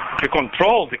 He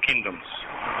controls the kingdoms.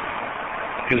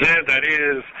 He says that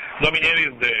is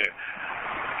dominating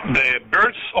the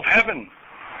birds of heaven,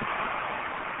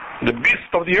 the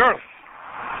beasts of the earth.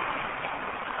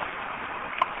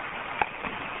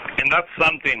 And that's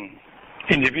something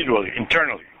individually,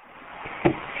 internally,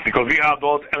 because we have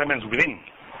those elements within.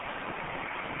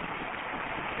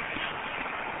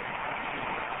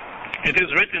 It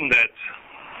is written that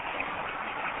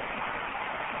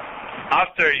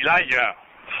after Elijah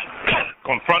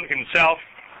confronted himself,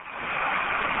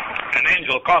 an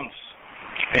angel comes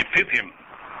and feeds him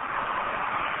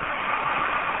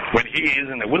when he is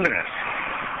in the wilderness,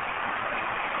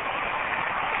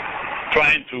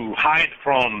 trying to hide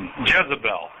from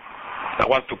Jezebel that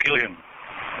wants to kill him.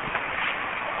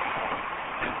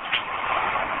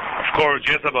 Of course,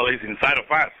 Jezebel is inside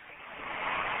of us.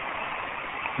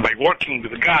 By working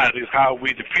with God is how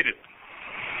we defeat it.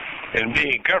 And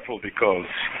being careful, because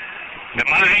the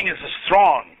mind is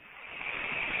strong.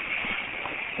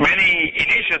 Many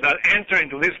initiates that enter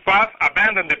into this path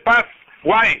abandon the path.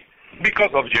 Why?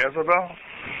 Because of Jezebel.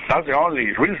 That's the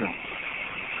only reason.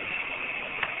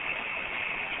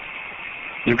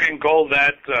 You can call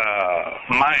that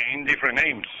mind different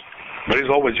names, but it's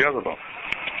always Jezebel.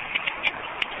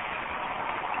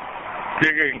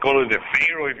 You can call it the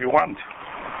Pharaoh if you want,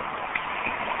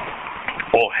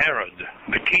 or Herod,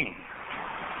 the king.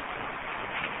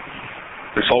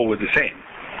 It's always the same.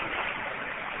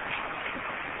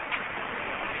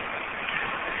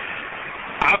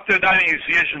 After that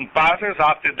initiation passes,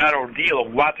 after that ordeal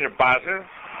of water passes,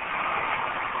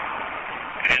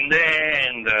 and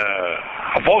then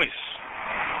a voice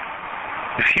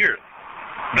is here,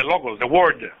 the Logos, the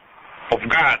Word of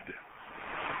God,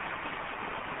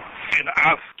 and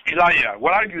ask Elijah,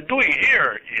 what are you doing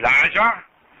here, Elijah?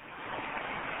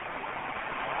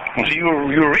 And so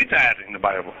you read that in the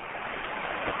Bible.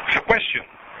 It's a question.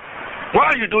 What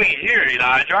are you doing here,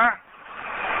 Elijah?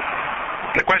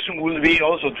 The question will be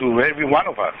also to every one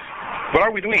of us. What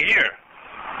are we doing here?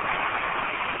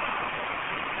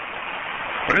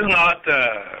 It is not,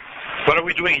 what are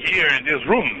we doing here in this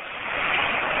room?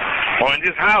 Or in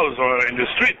this house, or in the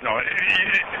street? No.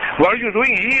 What are you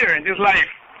doing here in this life?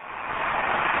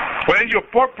 What is your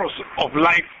purpose of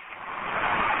life?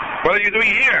 What are you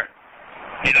doing here,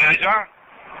 Elijah?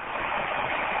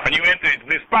 When you enter into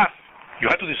this path, you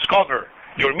have to discover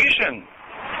your mission.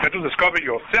 You have to discover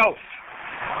yourself.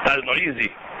 That is not easy,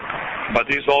 but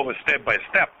it is always step by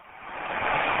step.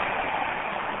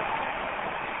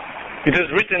 It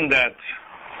is written that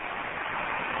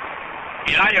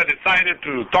Elijah decided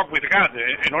to talk with God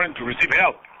in order to receive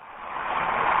help.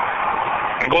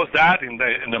 It goes that in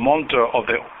the Mount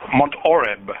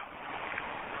Horeb.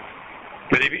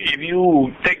 But if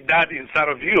you take that inside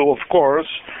of you, of course,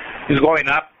 it's going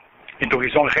up into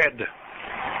his own head,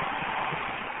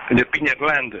 in the pineal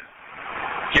gland.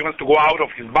 He wants to go out of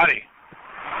his body.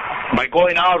 By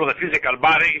going out of the physical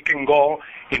body, he can go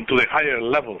into the higher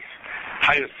levels,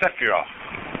 higher sephirah.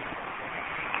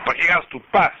 But he has to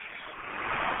pass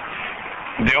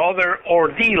the other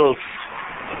ordeals.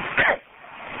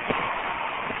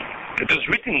 It is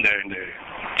written there in the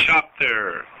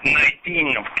chapter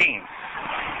 19 of Kings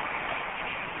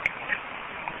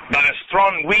that a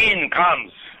strong wind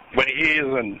comes when he is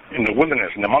in the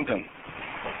wilderness, in the mountain,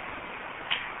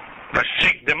 that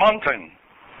shakes the mountain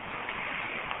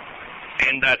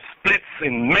and that splits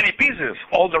in many pieces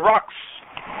all the rocks.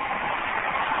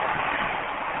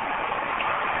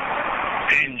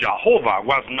 And Jehovah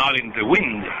was not in the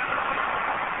wind,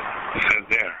 it says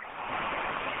there.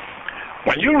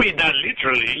 When you read that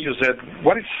literally, you said,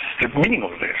 what is the meaning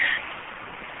of this?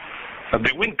 That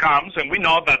the wind comes, and we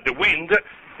know that the wind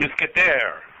is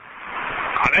Keter,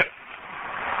 Aleph.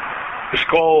 It's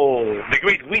called the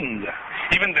great wind.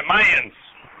 Even the Mayans,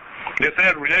 they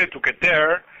said related to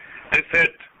Keter, they said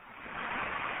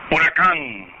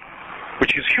huracan,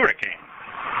 which is hurricane.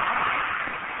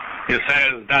 It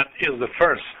says that is the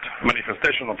first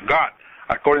manifestation of God,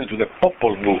 according to the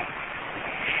Popol Vuh,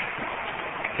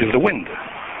 is the wind.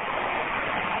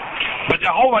 But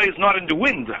Jehovah is not in the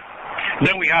wind.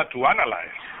 Then we have to analyze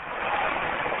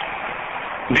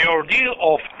the ordeal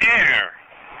of air.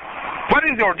 What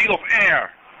is the ordeal of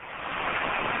air?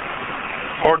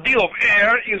 Ordeal of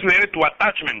air is related to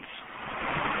attachments.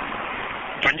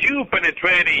 When you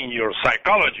penetrate in your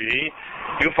psychology,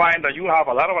 you find that you have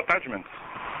a lot of attachments.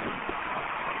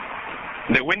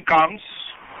 The wind comes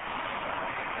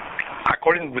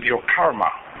according with your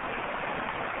karma.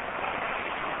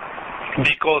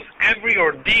 Because every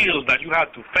ordeal that you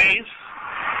have to face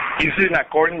is in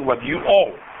according with what you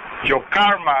owe. Your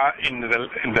karma in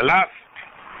the last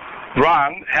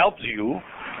run helps you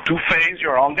to face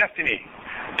your own destiny,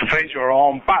 to face your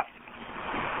own path.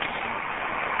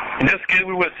 In this case,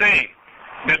 we will say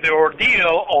that the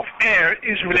ordeal of air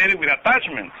is related with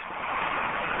attachment,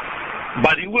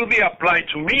 but it will be applied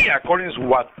to me according to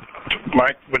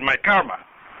with my karma,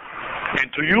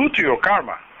 and to you to your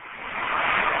karma,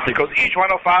 because each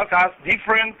one of us has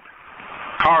different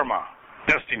karma,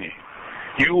 destiny.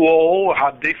 You all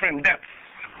have different depths,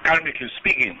 karmically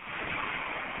speaking.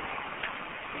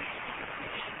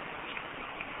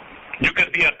 You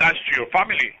can be attached to your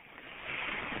family.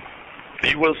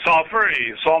 You will suffer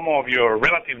if some of your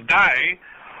relatives die,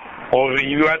 or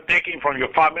you are taken from your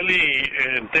family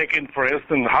and taken, for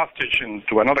instance, hostage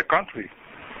into another country.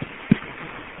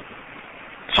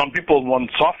 Some people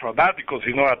won't suffer that because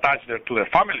they're not attached there to their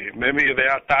family. Maybe they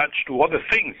are attached to other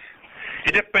things.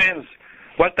 It depends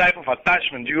what type of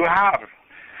attachment you have.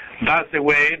 That's the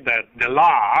way that the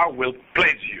law will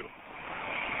place you.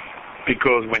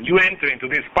 Because when you enter into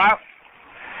this path,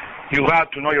 you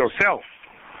have to know yourself.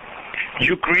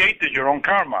 You created your own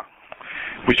karma,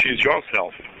 which is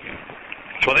yourself.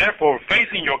 So therefore,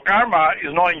 facing your karma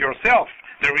is knowing yourself,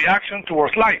 the reaction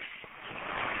towards life.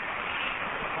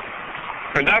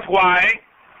 And that's why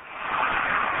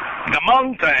the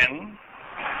mountain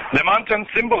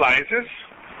symbolizes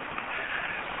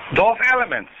those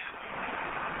elements,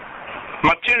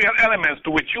 material elements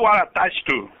to which you are attached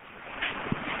to.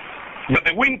 But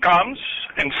the wind comes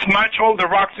and smash all the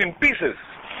rocks in pieces.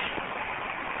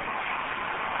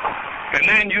 And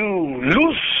then you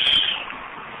lose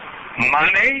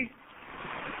money.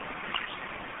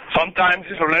 Sometimes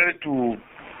it's related to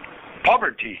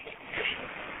poverty.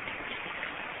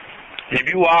 If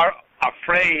you are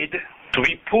afraid to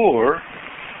be poor,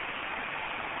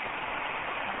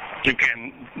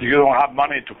 you don't have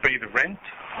money to pay the rent,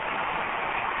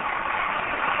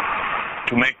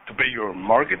 to pay your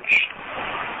mortgage.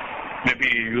 Maybe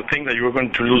you think that you're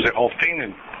going to lose the whole thing,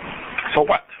 and so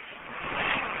what?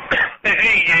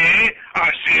 Hey, yeah,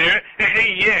 Asher,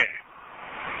 hey, yeah.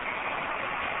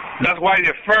 That's why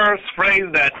the first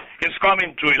phrase that is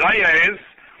coming to Elijah is,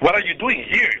 what are you doing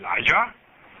here, Elijah?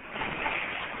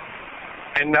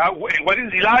 And what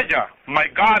is Elijah? My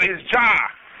God is Jah.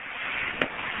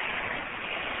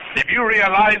 If you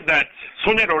realize that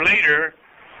sooner or later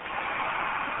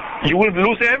you will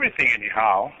lose everything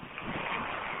anyhow,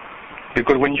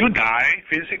 because when you die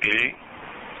physically,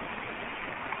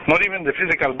 not even the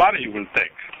physical body you will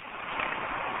take.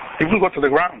 It will go to the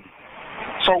ground.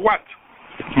 So what?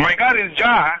 My God is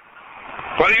Jah.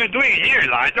 What are you doing here,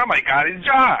 Elijah? My God is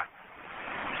Jah.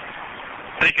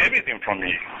 Take everything from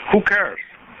me. Who cares?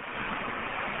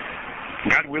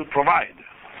 God will provide.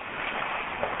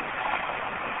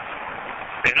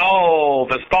 And all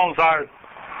the stones are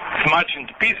smashed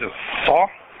into pieces. So,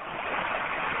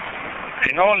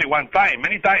 and not only one time,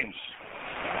 many times.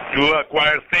 You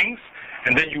acquire things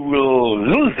and then you will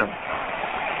lose them.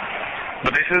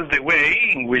 But this is the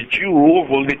way in which you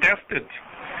will be tested.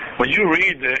 When you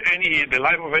read the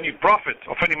life of any prophet,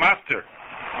 of any master,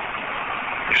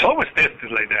 it's always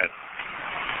tested like that.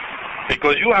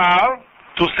 Because you have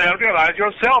to self-realize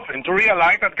yourself and to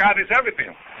realize that God is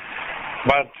everything.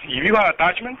 But if you have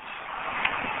attachments,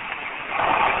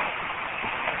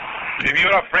 if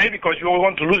you're afraid because you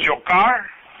want to lose your car,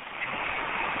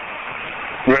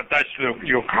 you're attached to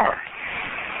your car.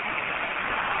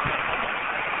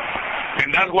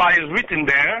 And that's why it's written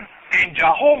there, and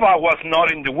Jehovah was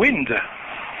not in the wind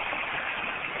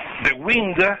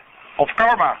of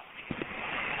karma.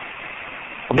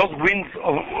 Those winds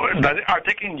that are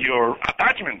taking your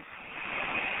attachments,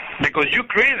 because you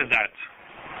created that.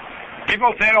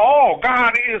 People say, oh,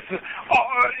 God is,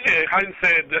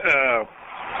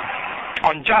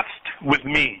 unjust with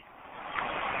me,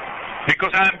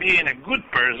 because I'm being a good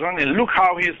person, and look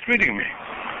how he is treating me.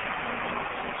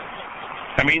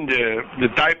 I mean, the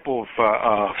type of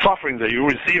suffering that you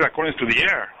receive according to the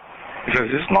air. He says,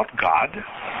 it's not God.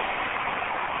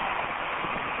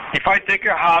 If I take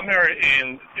a hammer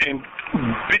and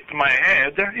beat my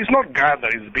head, it's not God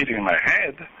that is beating my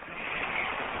head.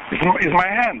 It's my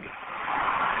hand.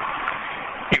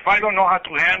 If I don't know how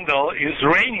to handle, it's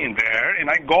raining there, and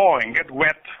I go and get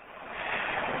wet,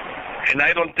 and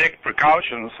I don't take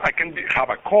precautions, I can have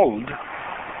a cold.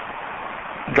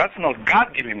 That's not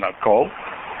God giving that cold.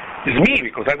 It's me,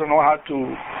 because I don't know how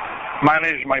to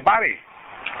manage my body.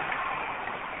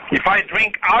 If I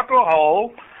drink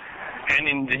alcohol, and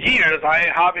in the years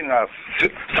I having a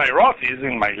cirrhosis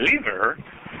in my liver,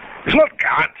 it's not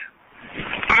God.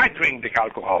 I drink the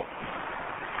alcohol.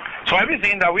 So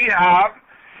everything that we have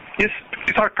is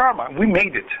our karma. We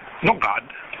made it, not God.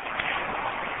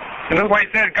 And that's why I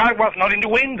said God was not in the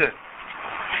wind.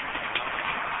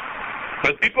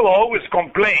 But people always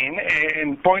complain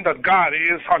and point that God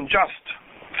is unjust.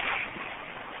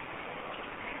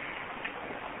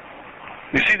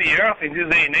 You see, the earth in this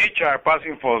day and age are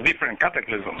passing for different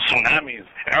cataclysms, tsunamis,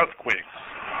 earthquakes.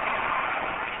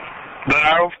 That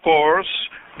are, of course,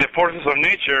 the forces of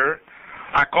nature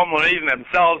accommodating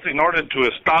themselves in order to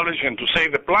establish and to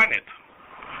save the planet.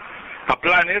 A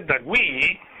planet that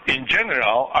we, in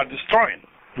general, are destroying.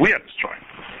 We are destroying.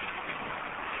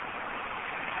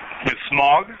 With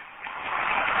smog.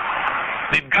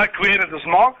 Did God create the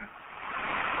smog?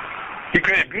 He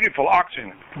created beautiful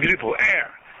oxygen, beautiful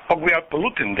air. But we are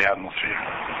polluting the atmosphere.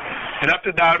 And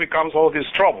after that becomes all these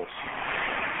troubles.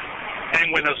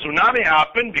 And when a tsunami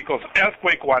happened, because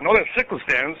earthquake or another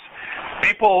circumstance,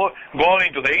 people go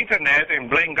into the internet and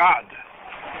blame God.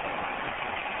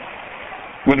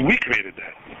 When we created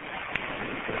that.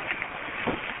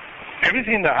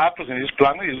 Everything that happens in this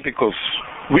planet is because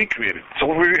we created it. So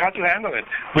we have to handle it.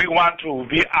 We want to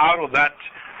be out of that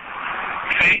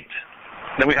fate.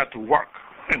 Then we have to work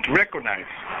and to recognize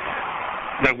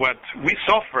that what we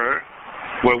suffer,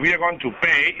 what we are going to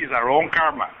pay, is our own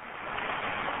karma.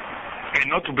 And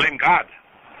not to blame God,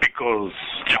 because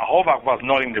Jehovah was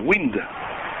not in the wind.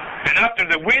 And after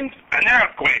the wind, an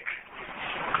earthquake.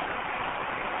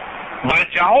 But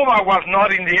Jehovah was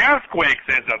not in the earthquake,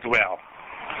 says as well.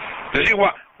 You see,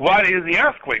 what is the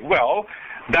earthquake? Well,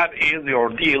 that is the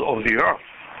ordeal of the earth.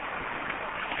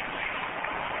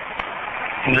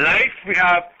 In life, we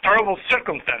have terrible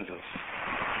circumstances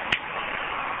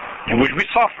in which we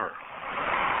suffer.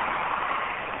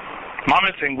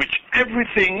 Moments in which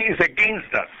everything is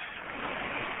against us.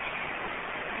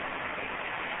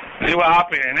 See what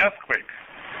happened in an earthquake.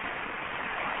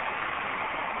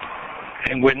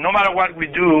 And when no matter what we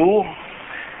do,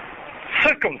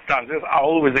 circumstances are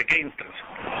always against us.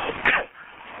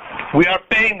 We are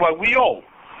paying what we owe.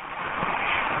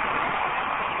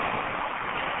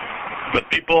 But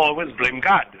people always blame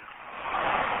God.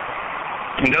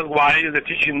 And that's why the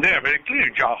teaching there very clear.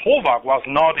 Jehovah was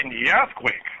not in the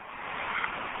earthquake.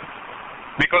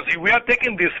 Because if we are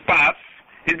taking this path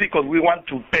is because we want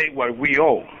to pay what we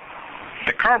owe.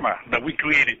 The karma that we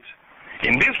created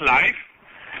in this life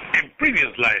and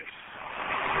previous lives.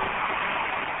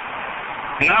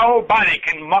 Nobody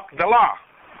can mock the law.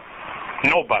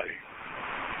 Nobody.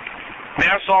 There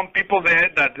are some people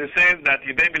there that they say that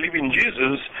if they believe in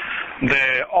Jesus,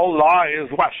 the old law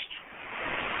is washed.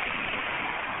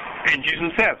 And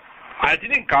Jesus says, I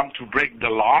didn't come to break the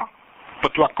law,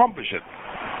 but to accomplish it.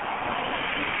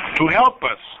 To help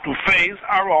us to face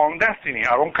our own destiny,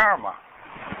 our own karma.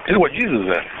 This is what Jesus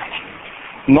said.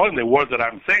 Not in the words that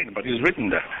I'm saying, but it's written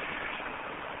there.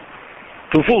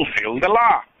 To fulfill the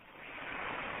law.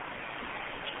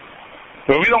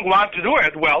 When we don't want to do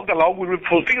it, well, the law will be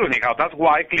fulfilled anyhow. That's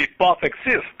why clipos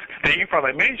exist. The infra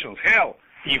dimensions, hell,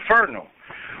 inferno,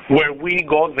 where we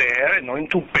go there in order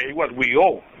to pay what we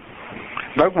owe.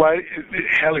 That's why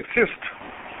hell exists.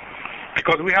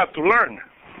 Because we have to learn.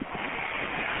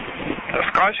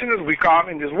 As conscious as we come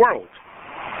in this world.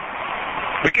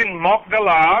 We can mock the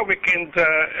law, we can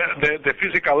the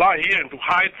physical law here, and to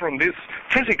hide from this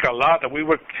physical law that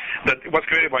was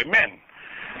created by men.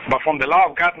 But from the law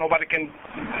of God, nobody can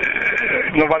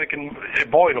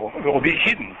avoid or be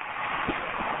hidden.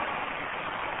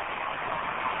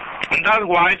 And that's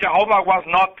why Jehovah was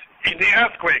not in the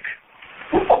earthquake,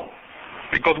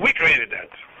 because we created that.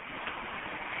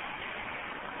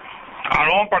 Our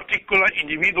own particular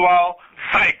individual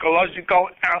psychological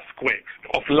earthquake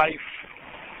of life.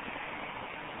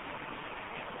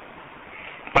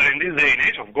 But in this day and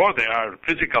age, of course, there are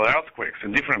physical earthquakes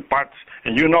in different parts.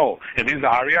 And you know, in this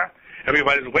area,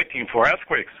 everybody's waiting for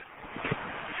earthquakes.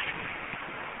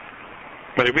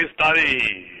 But if we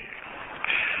study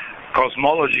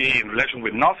cosmology in relation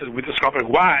with Gnosis, we discover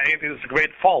why there is a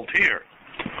great fault here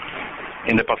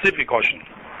in the Pacific Ocean,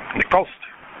 on the coast.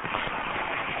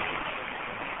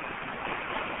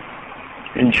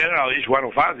 In general, each one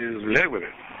of us is related with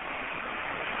it.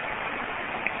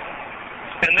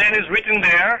 And then it's written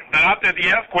there that after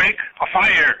the earthquake, a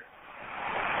fire.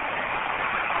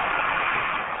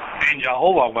 And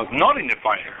Jehovah was not in the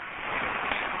fire.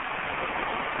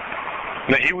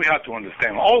 Now here we have to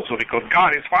understand also, because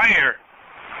God is fire.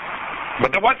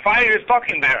 But what fire is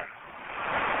talking there?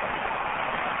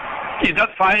 Is that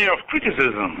fire of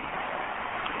criticism?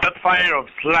 That fire of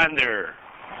slander?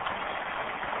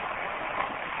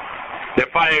 The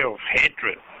fire of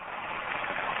hatred?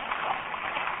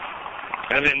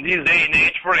 And in this day and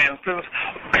age, for instance,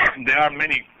 there are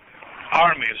many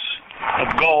armies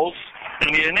that goes,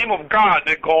 and in the name of God,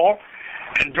 they go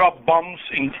and drop bombs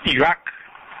in Iraq.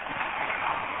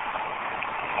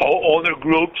 Or other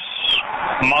groups,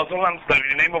 Muslims, that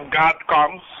in the name of God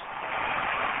comes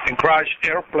and crash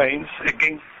airplanes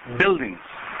against buildings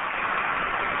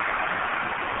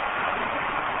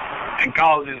and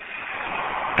causes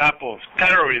type of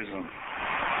terrorism,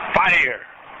 fire.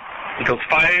 Because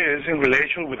fire is in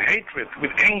relation with hatred,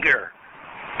 with anger.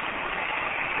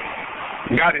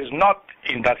 God is not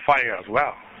in that fire as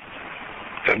well.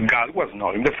 So God was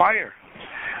not in the fire.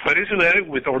 But it's related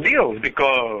with ordeals,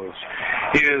 because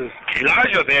is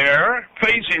Elijah there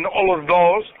facing all of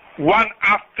those one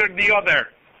after the other.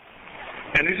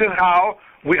 And this is how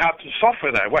we have to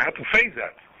suffer that, we have to face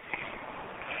that.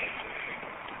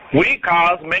 We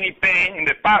caused many pain in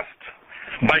the past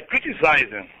by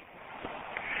criticizing,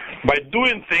 by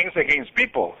doing things against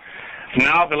people.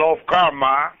 Now the law of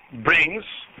karma brings,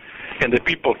 and the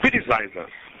people criticize us,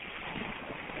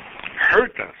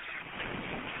 hurt us.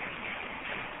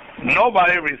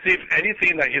 Nobody receives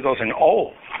anything that he doesn't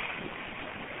owe.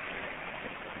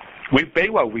 We pay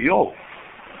what we owe.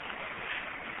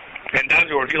 And that's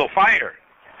the ordeal of fire.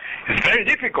 It's very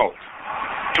difficult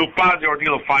to pass the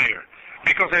ordeal of fire.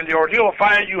 Because in the ordeal of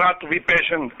fire, you have to be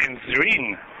patient and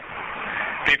serene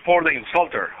before the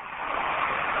insulter.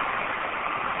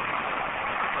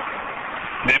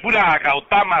 The Buddha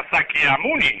Gautama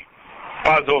Sakyamuni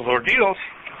passed those ordeals.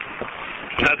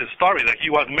 That's the story, that he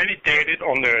was meditated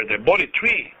on the Bodhi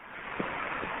tree.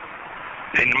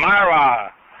 And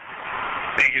Mara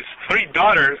and his 3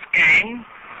 daughters came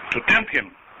to tempt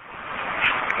him.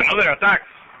 Another attack.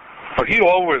 But he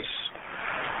always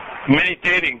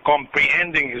meditating,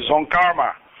 comprehending his own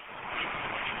karma,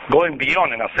 going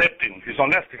beyond and accepting his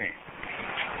own destiny.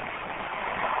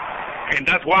 And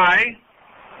that's why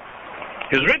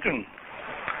it's written,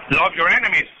 love your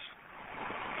enemies.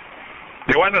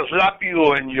 The one that slap you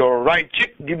on your right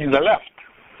cheek, give you the left.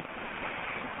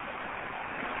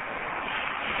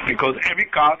 Because every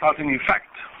cause has an effect.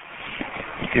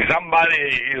 If somebody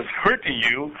is hurting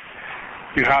you,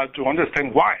 you have to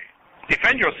understand why.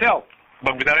 Defend yourself,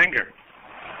 but without anger.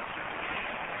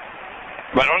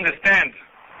 But understand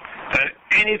That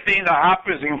anything that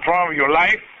happens in front of your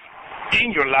life,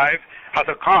 in your life, has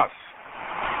a cause.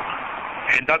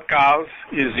 And that cause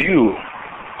is you.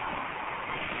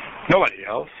 Nobody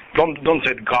else. Don't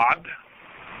say God.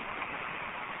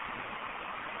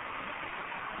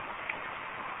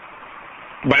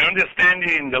 By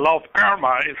understanding the law of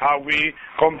karma is how we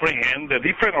comprehend the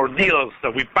different ordeals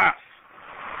that we pass.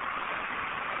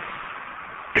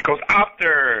 Because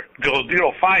after the ordeal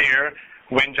of fire,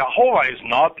 when Jehovah is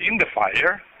not in the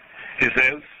fire, he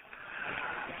says,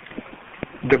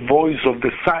 the voice of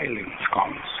the silence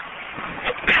comes.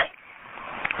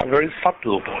 A very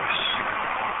subtle voice.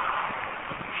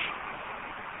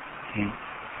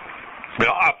 But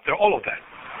after all of that,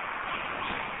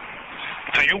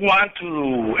 so you want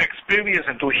to experience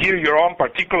and to hear your own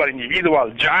particular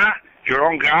individual Jah, your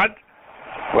own God?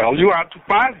 Well, you have to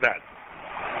pass that.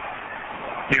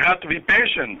 You have to be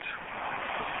patient.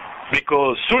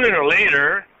 Because sooner or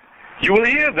later, you will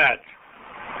hear that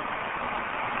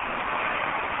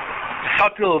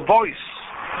subtle voice.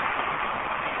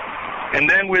 And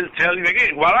then we'll tell you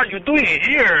again, what are you doing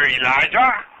here,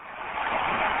 Elijah?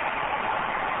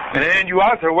 And then you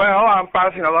answer, well, I'm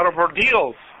passing a lot of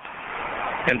ordeals.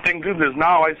 And thank goodness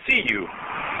now I see you.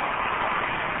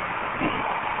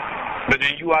 But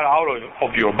then you are out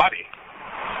of your body.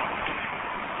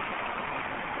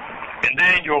 And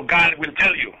then your God will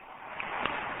tell you,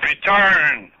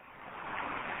 return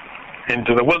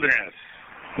into the wilderness.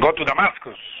 Go to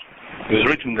Damascus. It's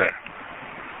written there.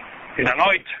 And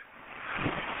anoint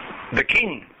the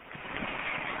king.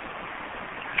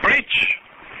 Preach.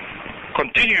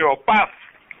 Continue your path.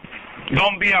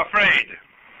 Don't be afraid.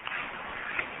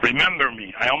 Remember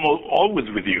me. I am always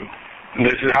with you. And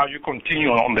this is how you continue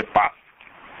on the path.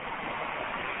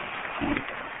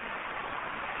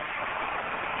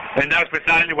 And that's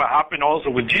precisely what happened also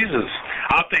with Jesus.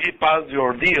 After he passed the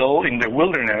ordeal in the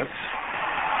wilderness,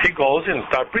 he goes and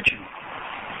starts preaching.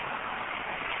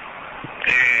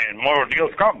 And more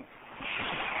ordeals come.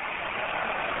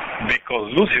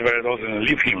 Because Lucifer doesn't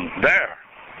leave him there.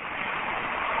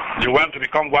 You want to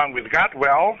become one with God?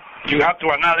 Well, you have to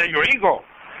annihilate your ego.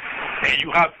 And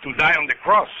you have to die on the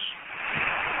cross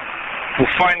to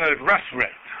finally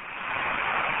resurrect.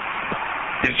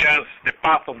 It's just the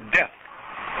path of death.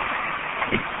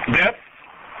 Death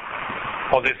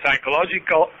of the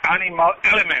psychological animal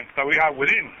elements that we have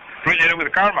within, related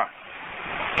with karma.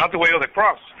 Not the way of the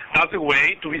cross. Not the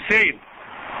way to be saved.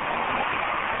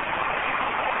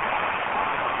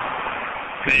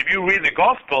 If you read the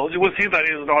Gospel, you will see that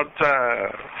it's not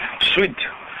sweet.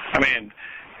 I mean,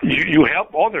 you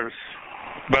help others,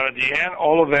 but at the end,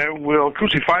 all of them will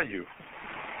crucify you.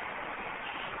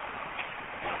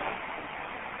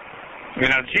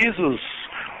 And as Jesus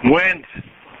went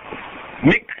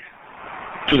meek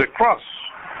to the cross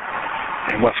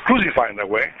and was crucified in that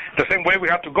way, the same way we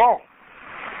have to go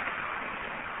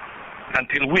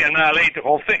until we annihilate the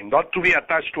whole thing, not to be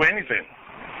attached to anything.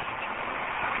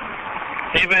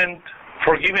 Even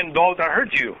forgiving those that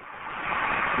hurt you,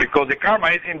 because the karma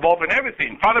is involved in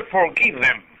everything. Father, forgive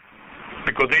them,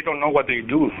 because they don't know what they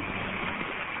do.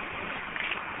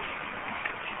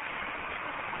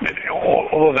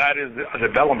 All of that is a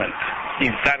development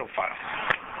inside of us.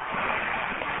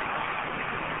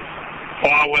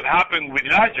 Or what happened with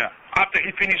Elijah, after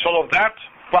he finished all of that,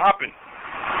 what happened?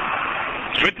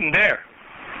 It's written there.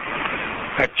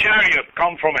 A chariot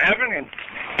comes from heaven and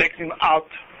takes him out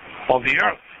of the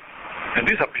earth and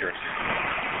disappears.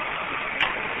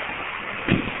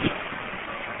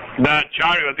 That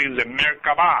chariot is the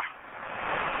Merkabah,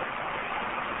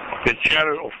 the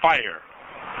chariot of fire.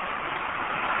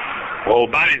 All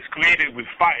bodies created with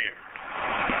fire.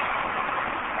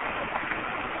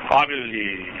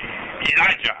 Obviously,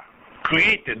 Elijah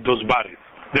created those bodies.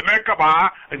 The Merkabah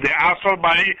is the astral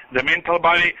body, the mental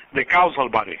body, the causal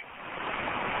body.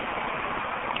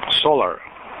 Solar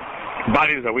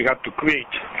bodies that we have to create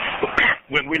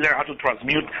when we learn how to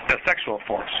transmute the sexual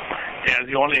force. That's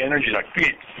the only energy that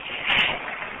creates.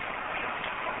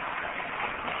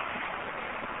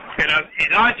 And as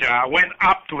Elijah went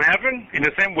up to heaven, in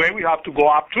the same way we have to go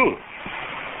up too.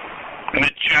 In a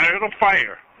chariot of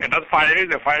fire. And that fire is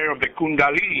the fire of the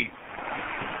Kundalini.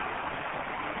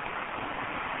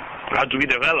 It has to be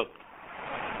developed.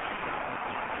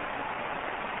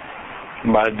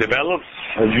 But it develops,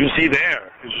 as you see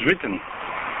there, it's written,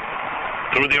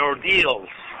 through the ordeals.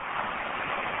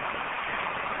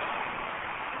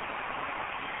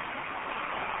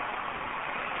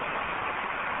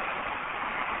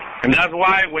 And that's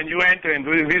why when you enter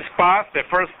into this path, the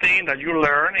first thing that you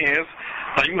learn is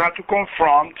that you have to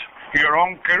confront your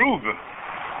own cherub.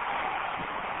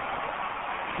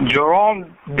 your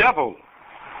own devil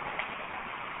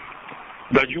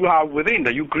that you have within,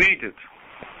 that you created.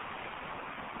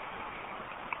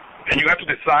 And you have to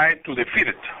decide to defeat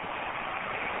it.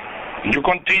 And you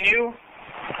continue,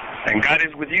 and God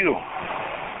is with you.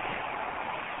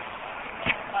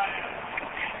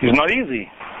 It's not easy.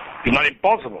 It's not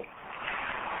impossible.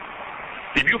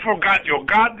 If you forgot your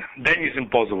God, then it's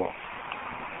impossible.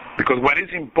 Because what is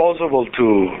impossible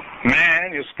to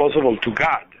man is possible to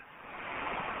God.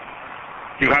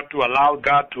 You have to allow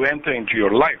God to enter into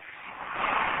your life.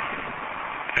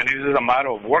 And this is a matter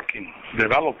of working,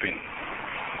 developing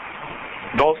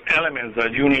those elements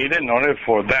that you need in order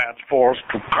for that force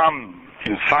to come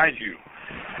inside you.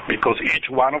 Because each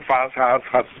one of us has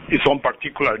its own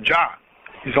particular job,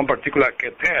 its own particular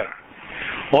keter.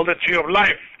 All the tree of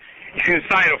life is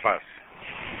inside of us,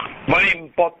 but in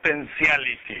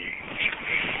potentiality.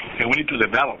 And we need to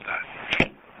develop that.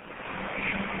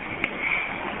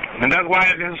 And that's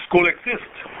why this school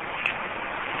exists.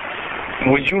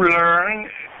 When you learn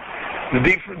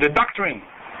the doctrine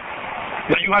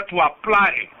that you have to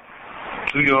apply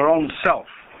to your own self.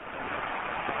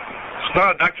 It's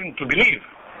not a doctrine to believe.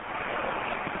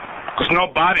 Because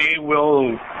nobody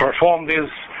will perform this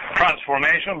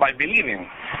transformation by believing.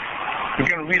 You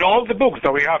can read all the books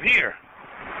that we have here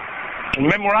and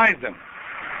memorize them.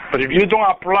 But if you don't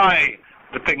apply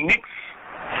the techniques,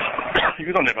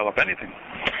 you don't develop anything.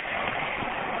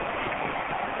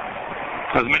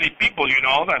 There's many people,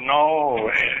 that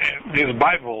know this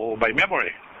Bible by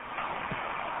memory.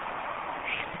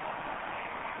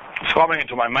 It's coming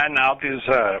into my mind now,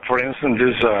 for instance,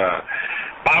 this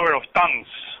power of tongues.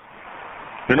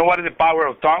 You know what is the power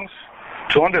of tongues?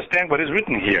 To understand what is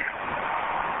written here.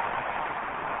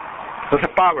 That's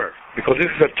a power, because this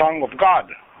is the tongue of God,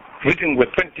 written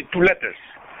with 22 letters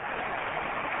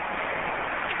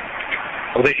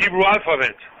of the Hebrew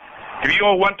alphabet. If you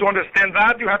want to understand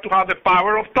that, you have to have the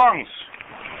power of tongues.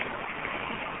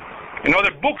 In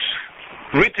other books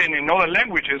written in other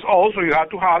languages, also you have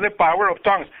to have the power of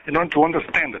tongues in order to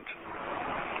understand it,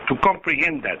 to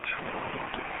comprehend that.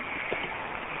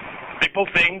 People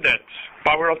think that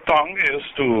power of tongue is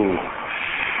to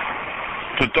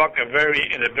talk in a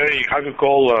very how you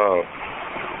call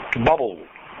bubble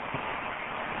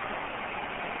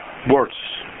words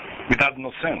without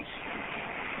no sense.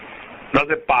 Not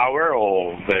the power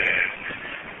of the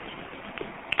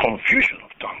confusion of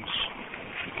tongues,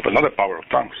 but not the power of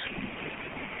tongues.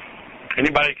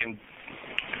 Anybody can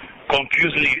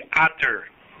confusedly utter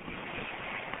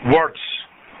words.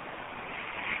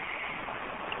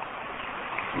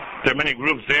 There are many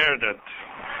groups there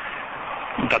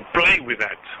that play with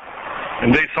that.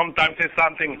 And they sometimes say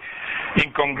something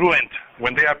incongruent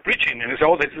when they are preaching, and they say,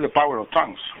 oh, this is the power of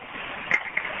tongues.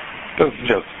 That's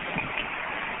just...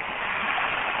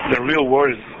 The real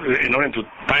word is, in order to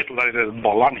title that, it is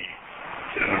baloney.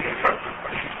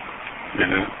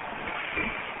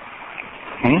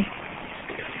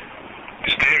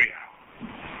 Hysteria.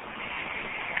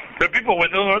 The people,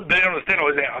 when they don't understand,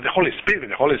 the Holy Spirit,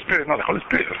 no, the Holy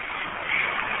Spirit.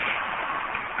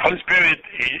 Holy Spirit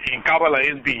in Kabbalah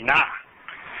is Binah,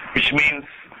 which means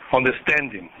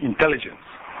understanding, intelligence.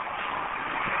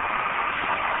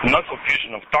 Not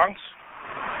confusion of tongues.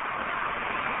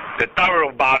 The Tower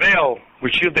of Babel,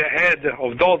 which is the head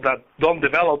of those that don't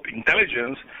develop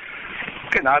intelligence,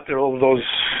 can utter all those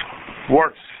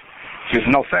words with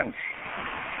no sense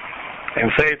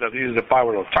and say that this is the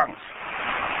power of tongues.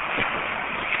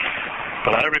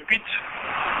 But I repeat,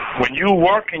 when you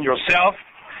work in yourself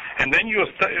and then you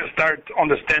start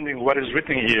understanding what is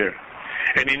written here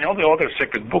and in all the other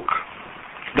sacred book,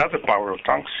 that's the power of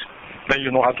tongues. Then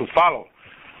you know how to follow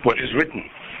what is written,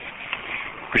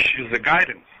 which is the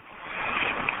guidance.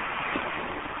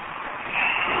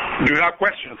 Do you have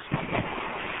questions?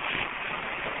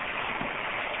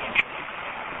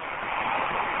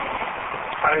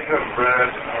 I have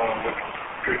read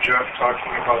Dr. Jeff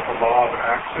talking about the law of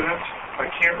accident. I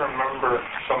can't remember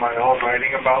somebody else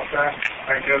writing about that.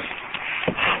 I guess,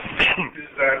 is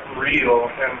that real?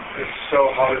 And if so,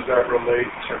 how does that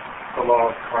relate to the law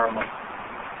of karma?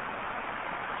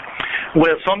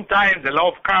 Well, sometimes the law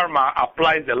of karma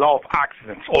applies the law of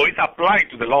accidents, or it's applied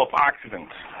to the law of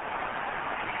accidents.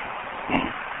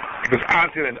 Because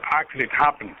accident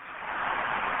happens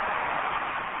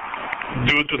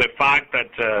due to the fact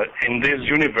that in this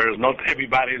universe not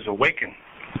everybody is awakened.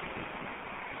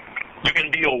 You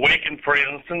can be awakened, for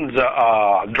instance,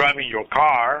 driving your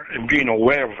car and being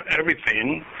aware of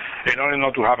everything in order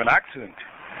not to have an accident,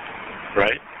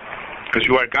 right? Because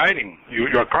you are guiding, you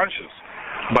are conscious.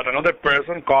 But another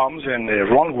person comes in the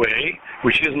wrong way,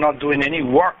 which is not doing any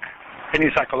work any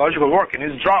psychological work, and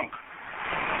he's drunk.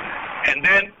 And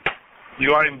then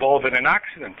you are involved in an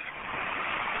accident.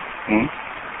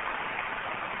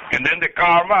 And then the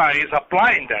karma is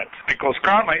applying that, because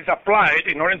karma is applied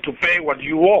in order to pay what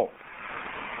you owe.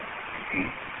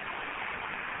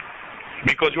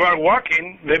 Because you are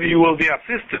working, maybe you will be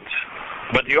assisted,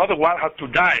 but the other one had to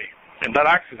die in that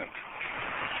accident.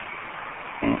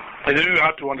 And then you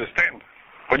have to understand,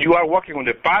 when you are walking on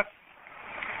the path,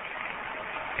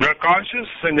 you are conscious,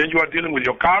 and then you are dealing with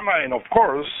your karma, and of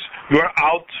course, you are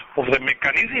out of the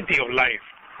mechanicity of life.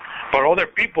 But other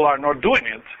people are not doing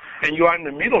it, and you are in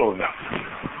the middle of that.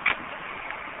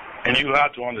 And you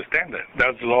have to understand that.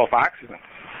 That's the law of accident.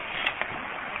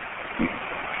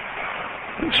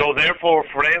 So therefore,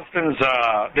 for instance,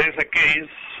 there's a case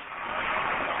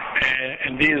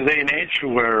in this day and age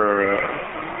where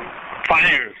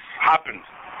fires happen.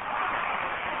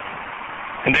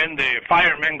 And then the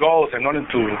fireman goes in order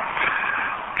to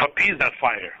appease that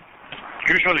fire.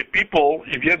 Usually people,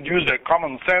 if you use their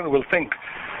common sense, will think,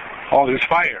 oh, there's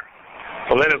fire,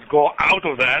 so let us go out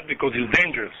of that because it's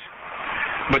dangerous.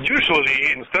 But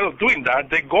usually, instead of doing that,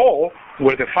 they go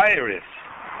where the fire is,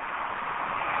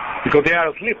 because they are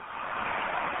asleep.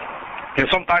 And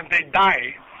sometimes they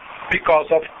die because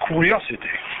of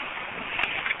curiosity.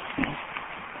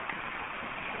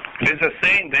 There's a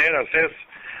saying there that says,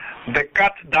 the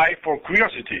cat died for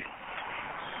curiosity.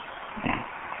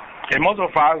 And most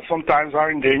of us sometimes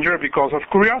are in danger because of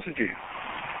curiosity.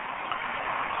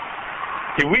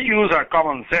 If we use our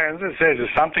common sense and say if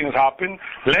something has happened,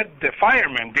 let the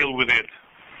firemen deal with it.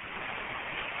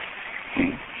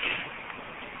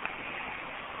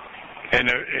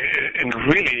 And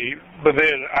really, but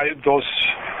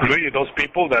those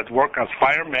people that work as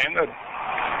firemen that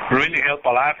really help a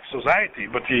lot of society.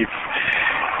 But if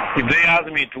they ask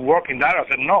me to work in that, I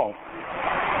said no,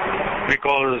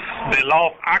 because the law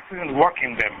of accident works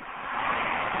in them,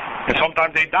 and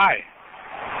sometimes they die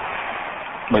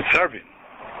by serving.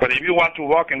 But if you want to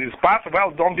walk in this path,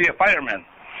 well, don't be a fireman,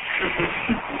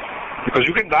 because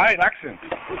you can die in accident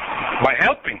by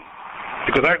helping,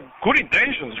 because they are good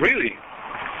intentions, really.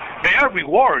 They are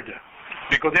rewarded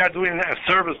because they are doing a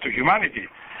service to humanity.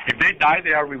 If they die,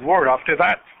 they are rewarded after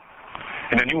that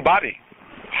in a new body.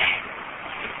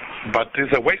 But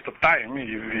it's a waste of time.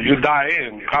 You die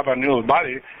and you have a new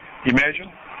body,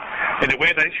 imagine. And the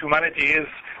way that humanity is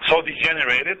so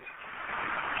degenerated,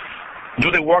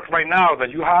 do the work right now that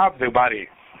you have the body.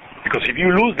 Because if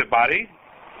you lose the body,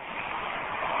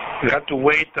 you have to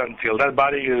wait until that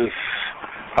body is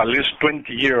at least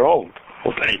 20 years old,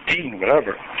 or 18,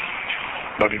 whatever.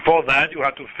 But before that, you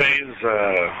have to face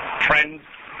friends,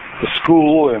 the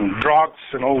school, and drugs,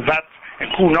 and all that.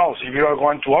 And who knows if you are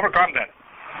going to overcome that.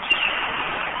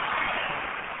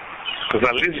 Because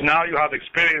at least now you have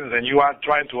experience and you are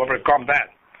trying to overcome that.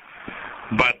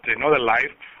 But another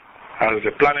life, as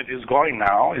the planet is going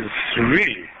now, is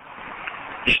really,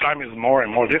 each time is more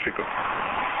and more difficult.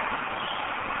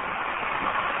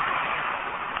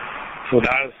 So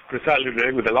that's precisely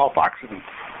with the law of accident.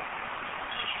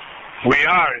 We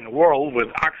are in a world where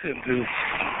accident is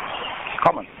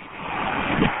common.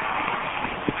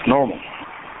 It's normal,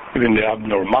 even the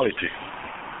abnormality.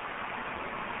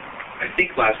 I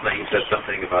think last night you said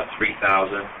something about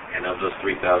 3,000, and of those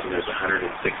 3,000, there's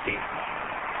 160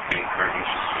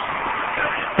 incarnations.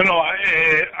 No,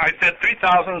 I said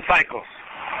 3,000 cycles.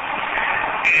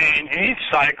 And in each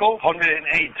cycle,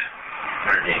 108.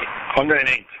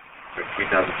 108.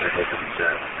 3,000.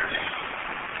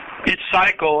 Each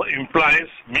cycle implies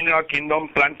mineral kingdom,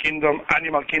 plant kingdom,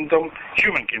 animal kingdom,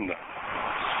 human kingdom.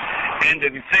 And the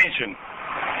descension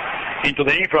into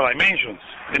the infra dimensions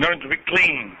in order to be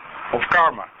clean of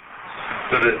karma.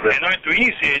 So in order to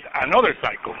initiate another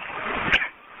cycle.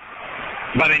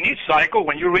 But in each cycle,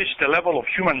 when you reach the level of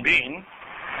human being,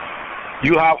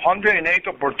 you have 108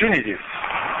 opportunities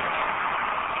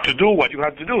to do what you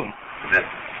have to do.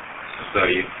 So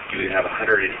you have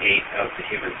 108 of the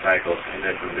human cycles, and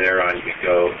then from there on you can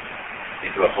go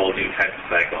into a whole new type of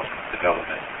cycle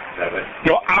development. Is that what?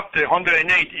 No, after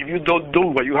 108, if you don't do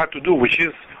what you have to do, which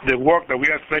is the work that we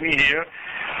are explaining here,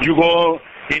 you go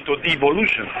into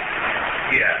devolution.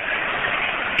 Yeah.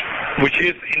 Which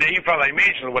is in the infra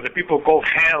dimension, what the people call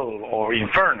hell or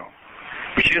inferno,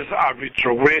 which is a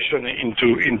retrogression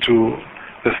into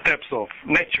the steps of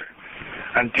nature,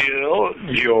 until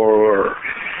your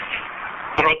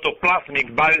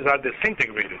protoplasmic bodies are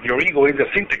disintegrated, your ego is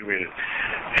disintegrated,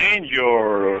 and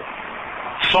your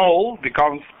soul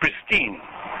becomes pristine,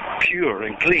 pure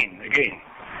and clean again,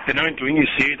 in order to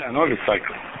initiate another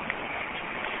cycle.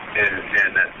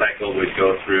 And that cycle would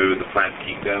go through the plant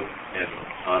kingdom and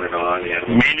On and on, yeah.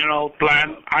 Mineral,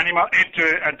 plant, animal,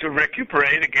 and to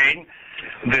recuperate again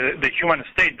the human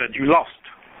state that you lost.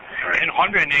 Right. And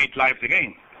 108 lives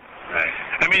again. Right.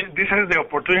 I mean, this is the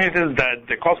opportunities that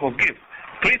the cosmos gives.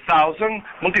 3,000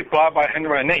 multiplied by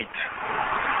 108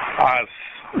 as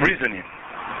reasoning.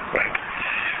 Right.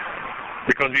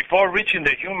 Because before reaching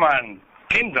the human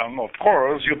kingdom, of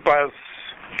course, you pass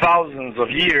thousands of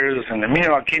years in the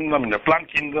mineral kingdom, in the plant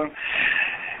kingdom,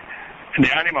 in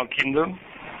the animal kingdom,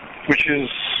 which is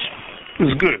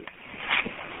good.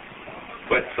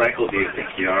 What cycle do you think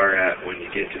you are at when you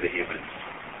get to the human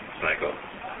cycle?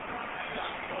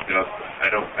 You know,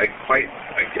 I'm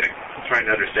trying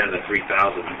to understand the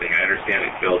 3,000 thing. I understand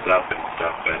it builds up and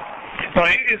stuff, but... No,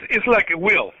 it's like a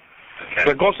wheel. Okay.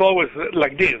 That goes always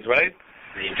like this, right?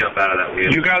 And you jump out of that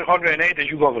wheel. You got 108 and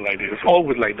you go like this. It's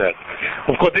always like that.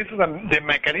 Okay. Of course, this is the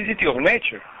mechanicity of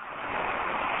nature.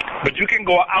 But you can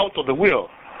go out of the wheel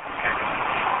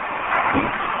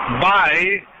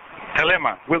by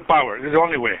telema, willpower. This is the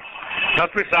only way.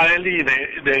 That's precisely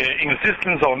the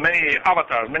insistence of many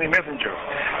avatars, many messengers,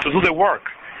 to do the work.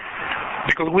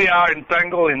 Because we are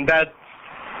entangled in that,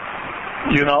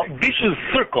 vicious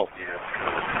circle.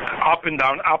 Up and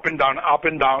down, up and down, up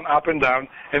and down, up and down.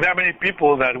 And there are many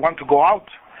people that want to go out.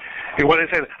 And what they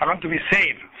say, I want to be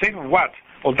saved. Saved of what?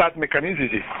 Of that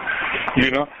mechanicity,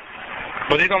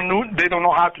 But they don't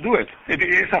know how to do it. It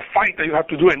is a fight that you have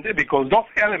to do, and because those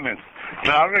elements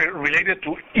that are related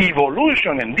to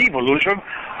evolution and devolution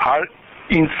are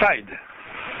inside,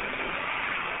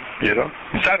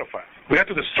 inside of us. We have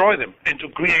to destroy them and to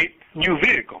create new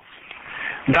vehicles.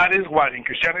 That is what in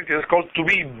Christianity is called to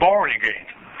be born again,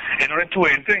 in order to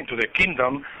enter into the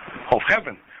kingdom of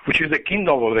heaven, which is the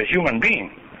kingdom of the human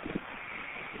being.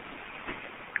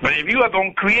 But if you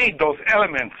don't create those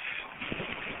elements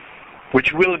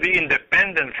which will be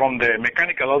independent from the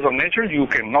mechanical laws of nature, you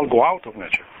cannot go out of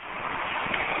nature.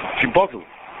 It's impossible.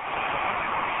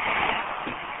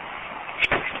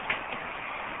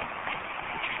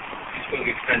 You spoke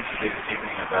extensively this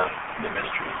evening about the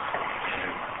mysteries.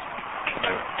 And if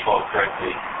I recall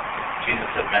correctly, Jesus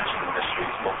had mentioned the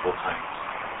mysteries multiple times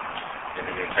in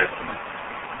the New Testament,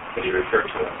 but he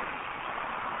referred to them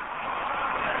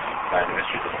by the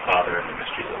mysteries of the Father and the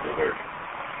mysteries of the Word.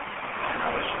 And I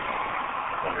was just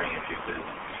wondering if you could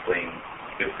explain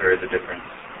if there is a difference.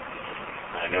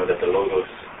 I know that the Logos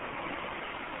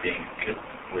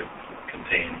would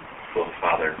contain both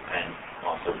Father and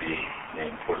also be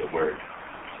named for the Word.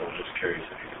 So I was just curious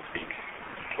if you could speak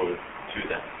to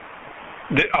that.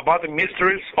 About the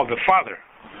mysteries of the Father.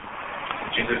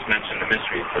 Jesus mentioned the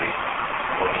mysteries, but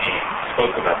when he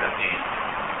spoke about them, he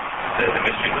said the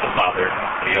mysteries of the Father,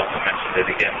 but he also mentioned it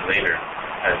again later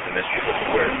as the mysteries of the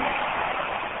Word.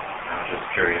 I was just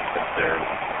curious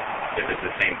if it's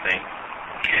the same thing.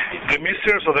 The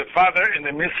mysteries of the Father and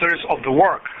the mysteries of the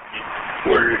Word.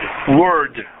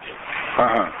 Word.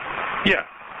 Yeah,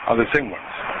 are the same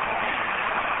ones.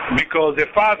 Because the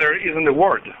Father is in the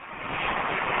Word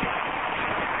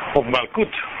of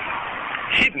Malkut,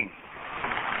 hidden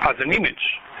as an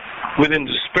image within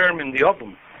the sperm and the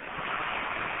ovum.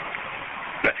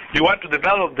 You want to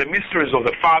develop the mysteries of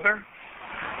the Father,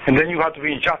 and then you have to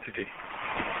be in chastity.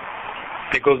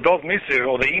 Because those mysteries,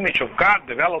 or the image of God,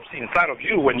 develops inside of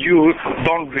you when you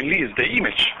don't release the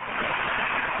image.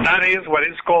 That is what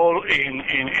is called in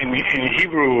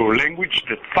Hebrew language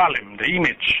the thalem, the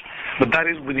image. But that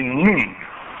is within Nun.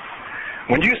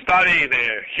 When you study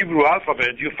the Hebrew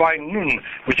alphabet, you find Nun,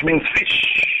 which means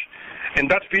fish. And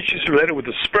that fish is related with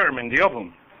the sperm and the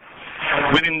ovum.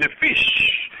 Within the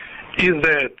fish is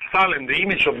the thalem, the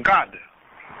image of God.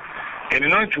 And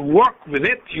in order to work with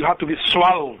it, you have to be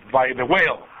swallowed by the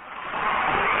whale,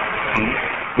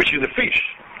 which is the fish.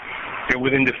 And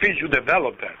within the fish, you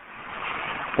develop that.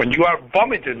 When you are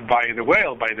vomited by the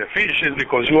whale, by the fish, it's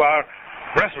because you are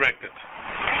resurrected.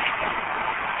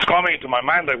 It's coming to my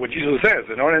mind like what Jesus says.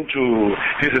 He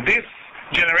said, this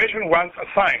generation wants a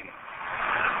sign.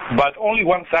 But only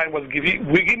one sign was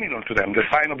given unto them, the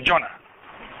sign of Jonah,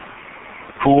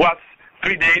 who was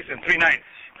 3 days and 3 nights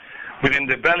within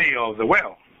the belly of the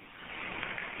whale.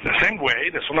 The same way,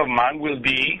 the Son of Man will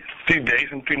be 3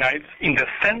 days and 3 nights in the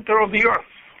center of the earth,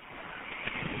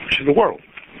 which is the world.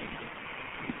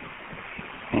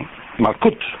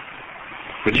 Malkut.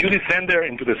 When you descend there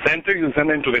into the center, you descend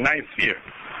into the ninth sphere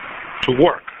to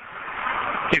work.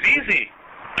 It's easy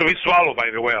to be swallowed by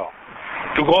the whale,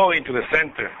 to go into the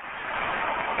center.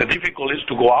 The difficult is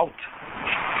to go out,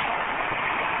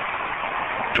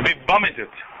 to be vomited,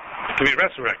 to be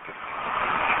resurrected,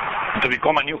 to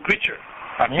become a new creature,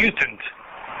 a mutant,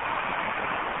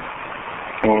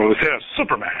 or we say a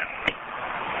Superman.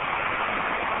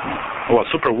 or a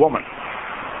superwoman.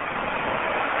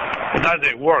 That's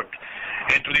the work.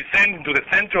 And to descend into the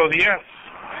center of the earth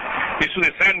is to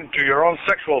descend into your own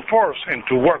sexual force and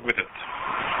to work with it.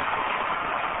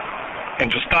 And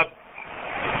to stop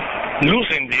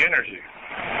losing the energy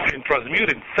and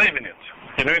transmuting, saving it,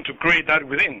 in order to create that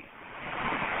within.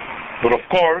 But of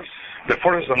course, the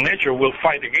forces of nature will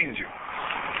fight against you.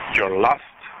 Your lust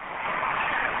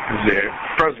is the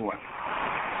first one.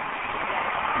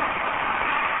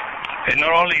 And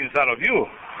not only inside of you,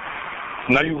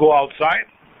 now you go outside,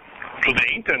 to the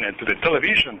internet, to the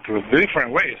television, to the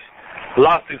different ways.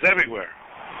 Lust is everywhere.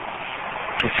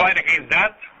 To fight against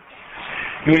that,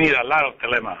 you need a lot of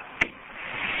dilemma.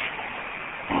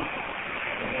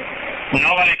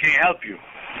 Nobody can help you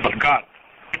but God.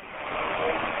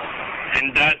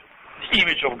 And that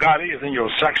image of God is in your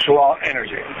sexual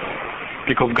energy.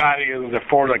 Because God is the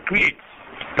force that creates.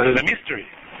 That is the mystery.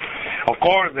 Of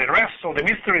course, the rest of the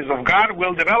mysteries of God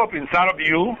will develop inside of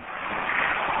you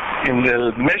in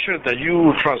the measure that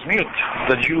you transmute,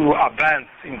 that you advance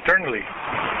internally.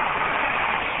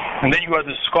 And then you are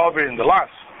discovering the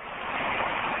lust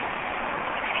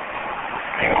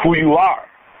and who you are.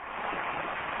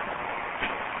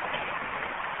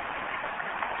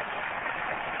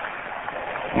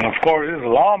 And of course, it's a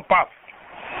long path.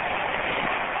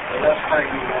 The last time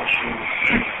you mentioned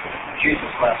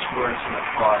Jesus' last words on the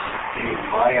cross being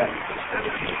Maya instead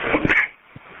of Hebrew.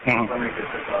 I'm wondering if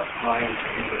there's a Mayan to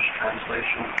English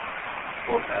translation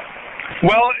for that.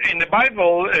 Well, in the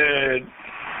Bible, it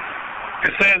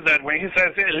says that when he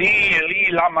says, Eli,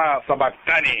 Eli, lama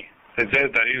sabachthani, it says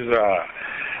that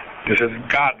he says,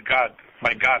 God, God,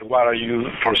 my God, why are you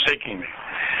forsaking me?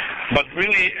 But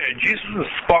really, Jesus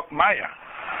spoke Maya.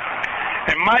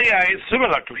 And Maya is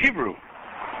similar to Hebrew.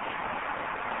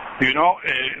 You know,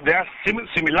 there are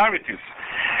similarities.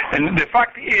 And the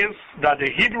fact is that the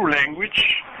Hebrew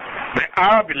language, the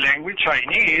Arabic language,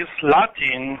 Chinese,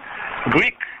 Latin,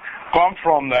 Greek, come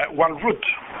from one root.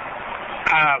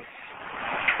 As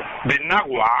the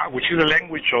Nahua, which is the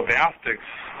language of the Aztecs,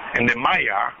 and the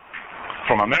Maya,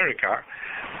 from America,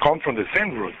 come from the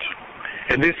same root.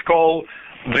 And this is called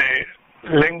the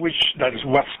language that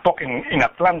was spoken in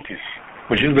Atlantis,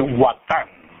 which is the Watan.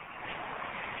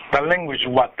 The language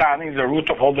Watan is the root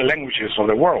of all the languages of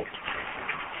the world.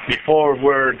 Before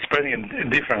we're spreading in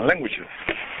different languages.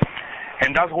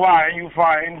 And that's why you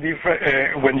find,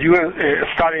 when you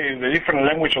study the different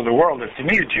language of the world, the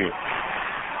similitude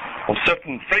of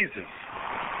certain phrases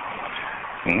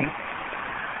in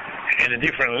the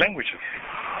different languages.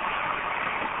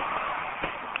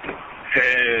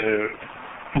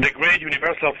 The great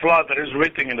universal flood that is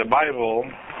written in the Bible,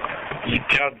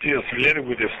 that is related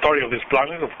with the story of this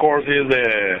planet, of course, is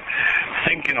the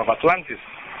sinking of Atlantis.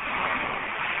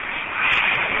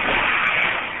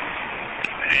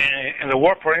 In the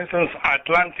word, for instance,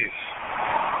 Atlantis,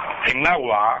 in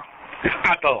Nahua, is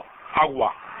Atl,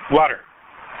 agua, water.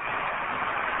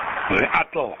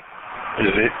 Atl,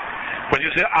 you see. When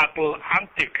you say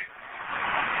Atlantic,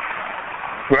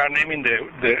 we are naming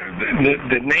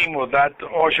the name of that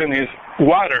ocean is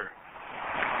water,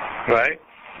 right?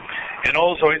 And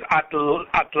also it's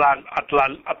Atlaloc,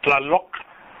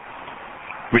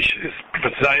 which is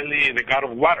precisely the god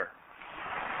of water.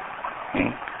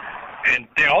 And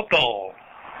Teotl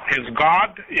is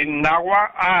God in Nahua,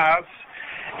 as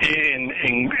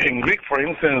in Greek, for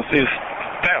instance, is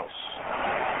Theos.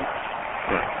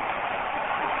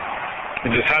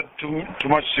 It just had too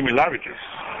much similarities.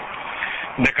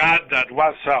 The god that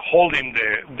was holding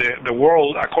the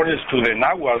world, according to the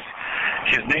Nahuas,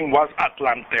 his name was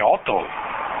Atlanteotl,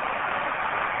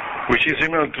 which is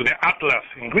similar to the Atlas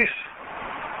in Greece.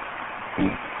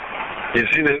 You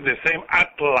see, the same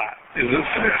Atla is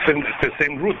the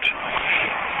same root.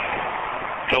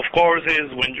 So of course,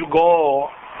 is when you go,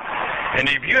 and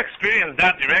if you experience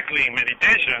that directly in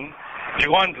meditation, you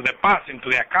go into the past, into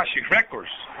the Akashic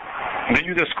records, and then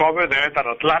you discover that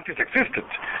Atlantis existed,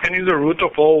 and is the root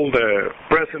of all the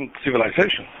present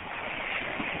civilization.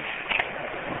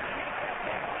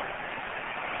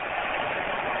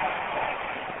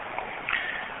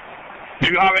 Do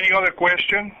you have any other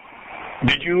question?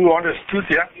 Did you understand?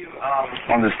 Yeah. Can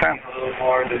you Understand? a little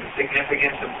more the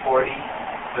significance of 40,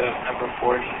 the number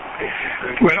 40?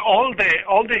 Well, all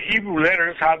the Hebrew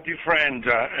letters have different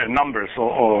numbers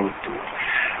or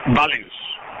values,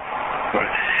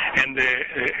 and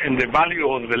the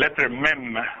value of the letter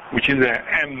Mem, which is the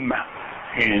M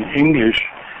in English,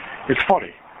 is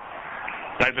 40.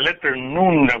 Like the letter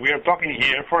Nun that we are talking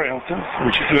here, for instance,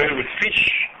 which is related with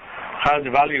fish, has the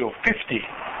value of 50.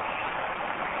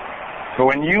 So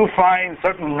when you find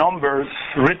certain numbers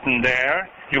written there,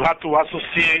 you have to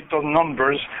associate those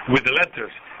numbers with the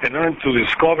letters in order to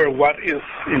discover what is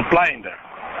implying there.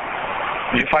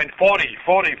 You find 40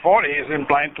 is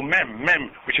implying to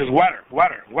mem, which is water.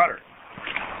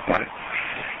 Right?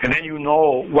 And then you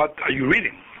know what are you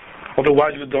reading.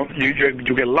 Otherwise, you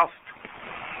get lost.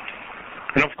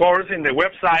 And of course, in the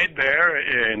website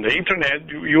there, in the internet,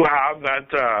 you have that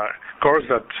course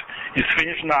that is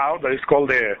finished now. That is called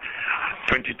the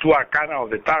 22 Arcana of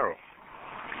the Tarot.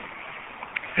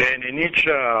 And in each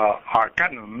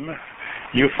arcanum,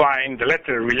 you find the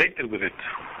letter related with it,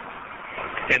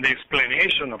 and the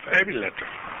explanation of every letter.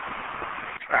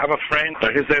 I have a friend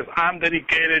that he says, I'm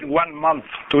dedicated 1 month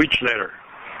to each letter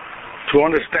to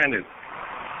understand it.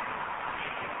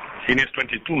 He needs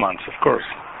 22 months, of course,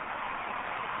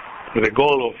 with the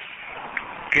goal of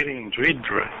getting into it.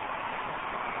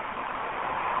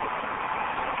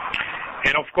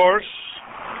 And of course,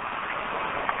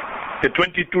 the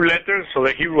 22 letters of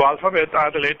the Hebrew alphabet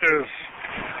are the letters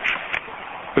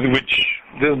with which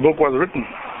this book was written.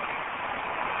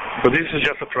 But this is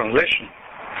just a translation,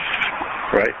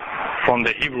 right, from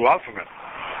the Hebrew alphabet.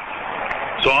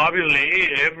 So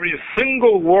obviously, every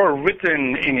single word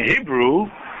written in Hebrew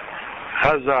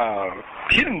has a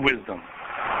hidden wisdom.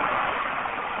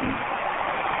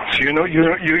 So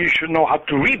you should know how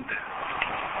to read.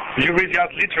 You read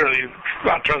just literally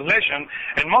a translation,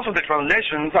 and most of the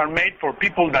translations are made for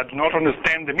people that do not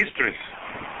understand the mysteries,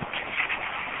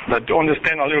 that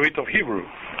understand a little bit of Hebrew.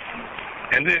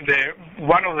 And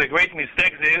one of the great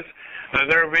mistakes is that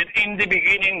they read, in the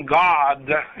beginning God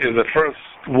is the first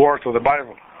word of the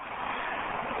Bible.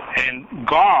 And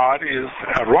God is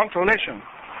a wrong translation,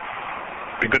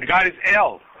 because God is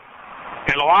El.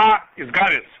 Eloah is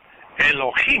goddess.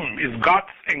 Elohim is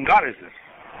gods and goddesses.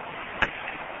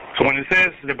 So when it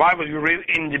says the Bible, you read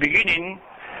in the beginning,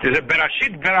 is a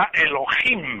Berashit Vera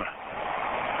Elohim.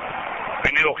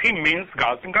 And Elohim means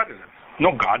gods and goddesses.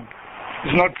 No God.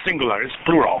 It's not singular, it's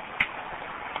plural.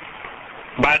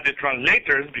 But the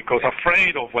translators, because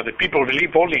afraid of what the people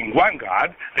believe only in one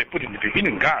God, they put in the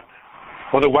beginning God.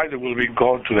 Otherwise they will be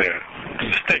going to the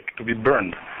stake to be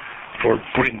burned for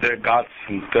putting their gods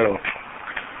instead of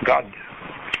God.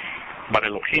 But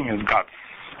Elohim is gods,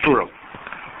 plural.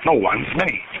 No one, it's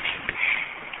many.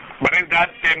 But is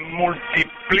that the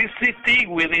multiplicity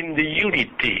within the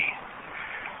unity?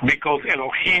 Because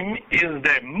Elohim is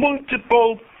the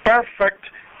multiple perfect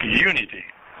unity.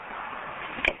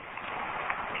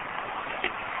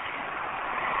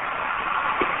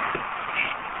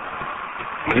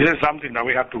 This is something that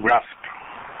we have to grasp.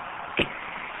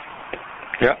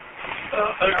 Yeah?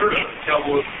 I heard a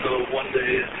Kabbalist one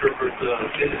day interpret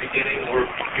in the beginning or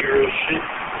Bereshit,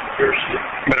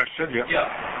 yeah.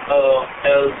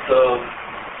 As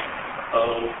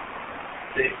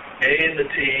the A and the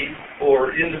T,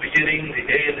 or in the beginning the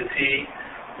A and the T,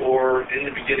 or in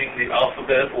the beginning the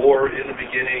alphabet, or in the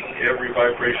beginning every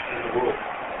vibration in the world.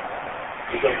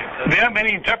 Does that make sense? There are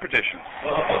many interpretations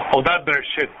of that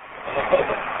Bereshit,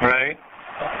 right?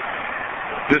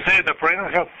 They say the Quran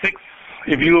has 6.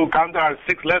 If you count, there are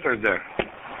 6 letters there,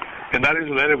 and that is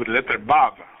the letter with the letter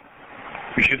Vav,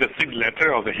 which is the 6th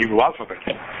letter of the Hebrew alphabet.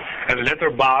 And the letter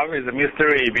Vav is the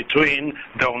mystery between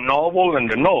the unknowable and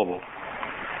the knowable,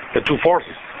 the two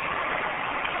forces.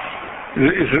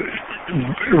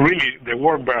 Really, the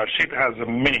word Bereshit has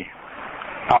many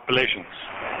appellations.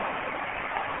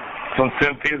 Some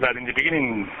sense is that in the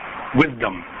beginning,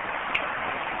 wisdom,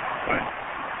 right?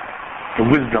 The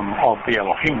wisdom of the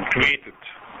Elohim created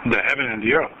the heaven and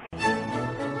the earth.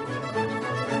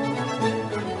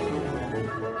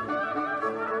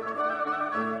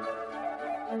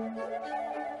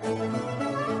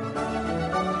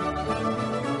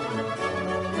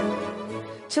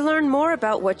 To learn more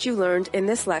about what you learned in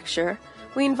this lecture,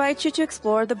 we invite you to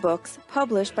explore the books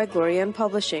published by Glorian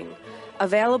Publishing,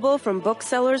 available from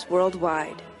booksellers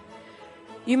worldwide.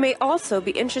 You may also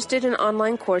be interested in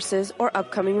online courses or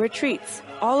upcoming retreats,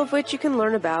 all of which you can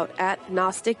learn about at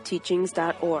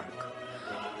GnosticTeachings.org.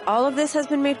 All of this has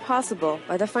been made possible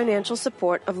by the financial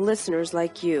support of listeners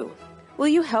like you. Will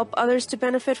you help others to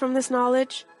benefit from this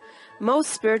knowledge?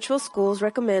 Most spiritual schools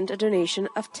recommend a donation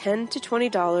of $10 to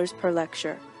 $20 per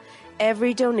lecture.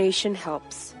 Every donation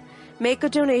helps. Make a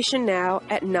donation now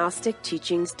at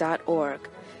GnosticTeachings.org.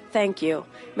 Thank you.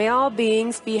 May all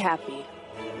beings be happy.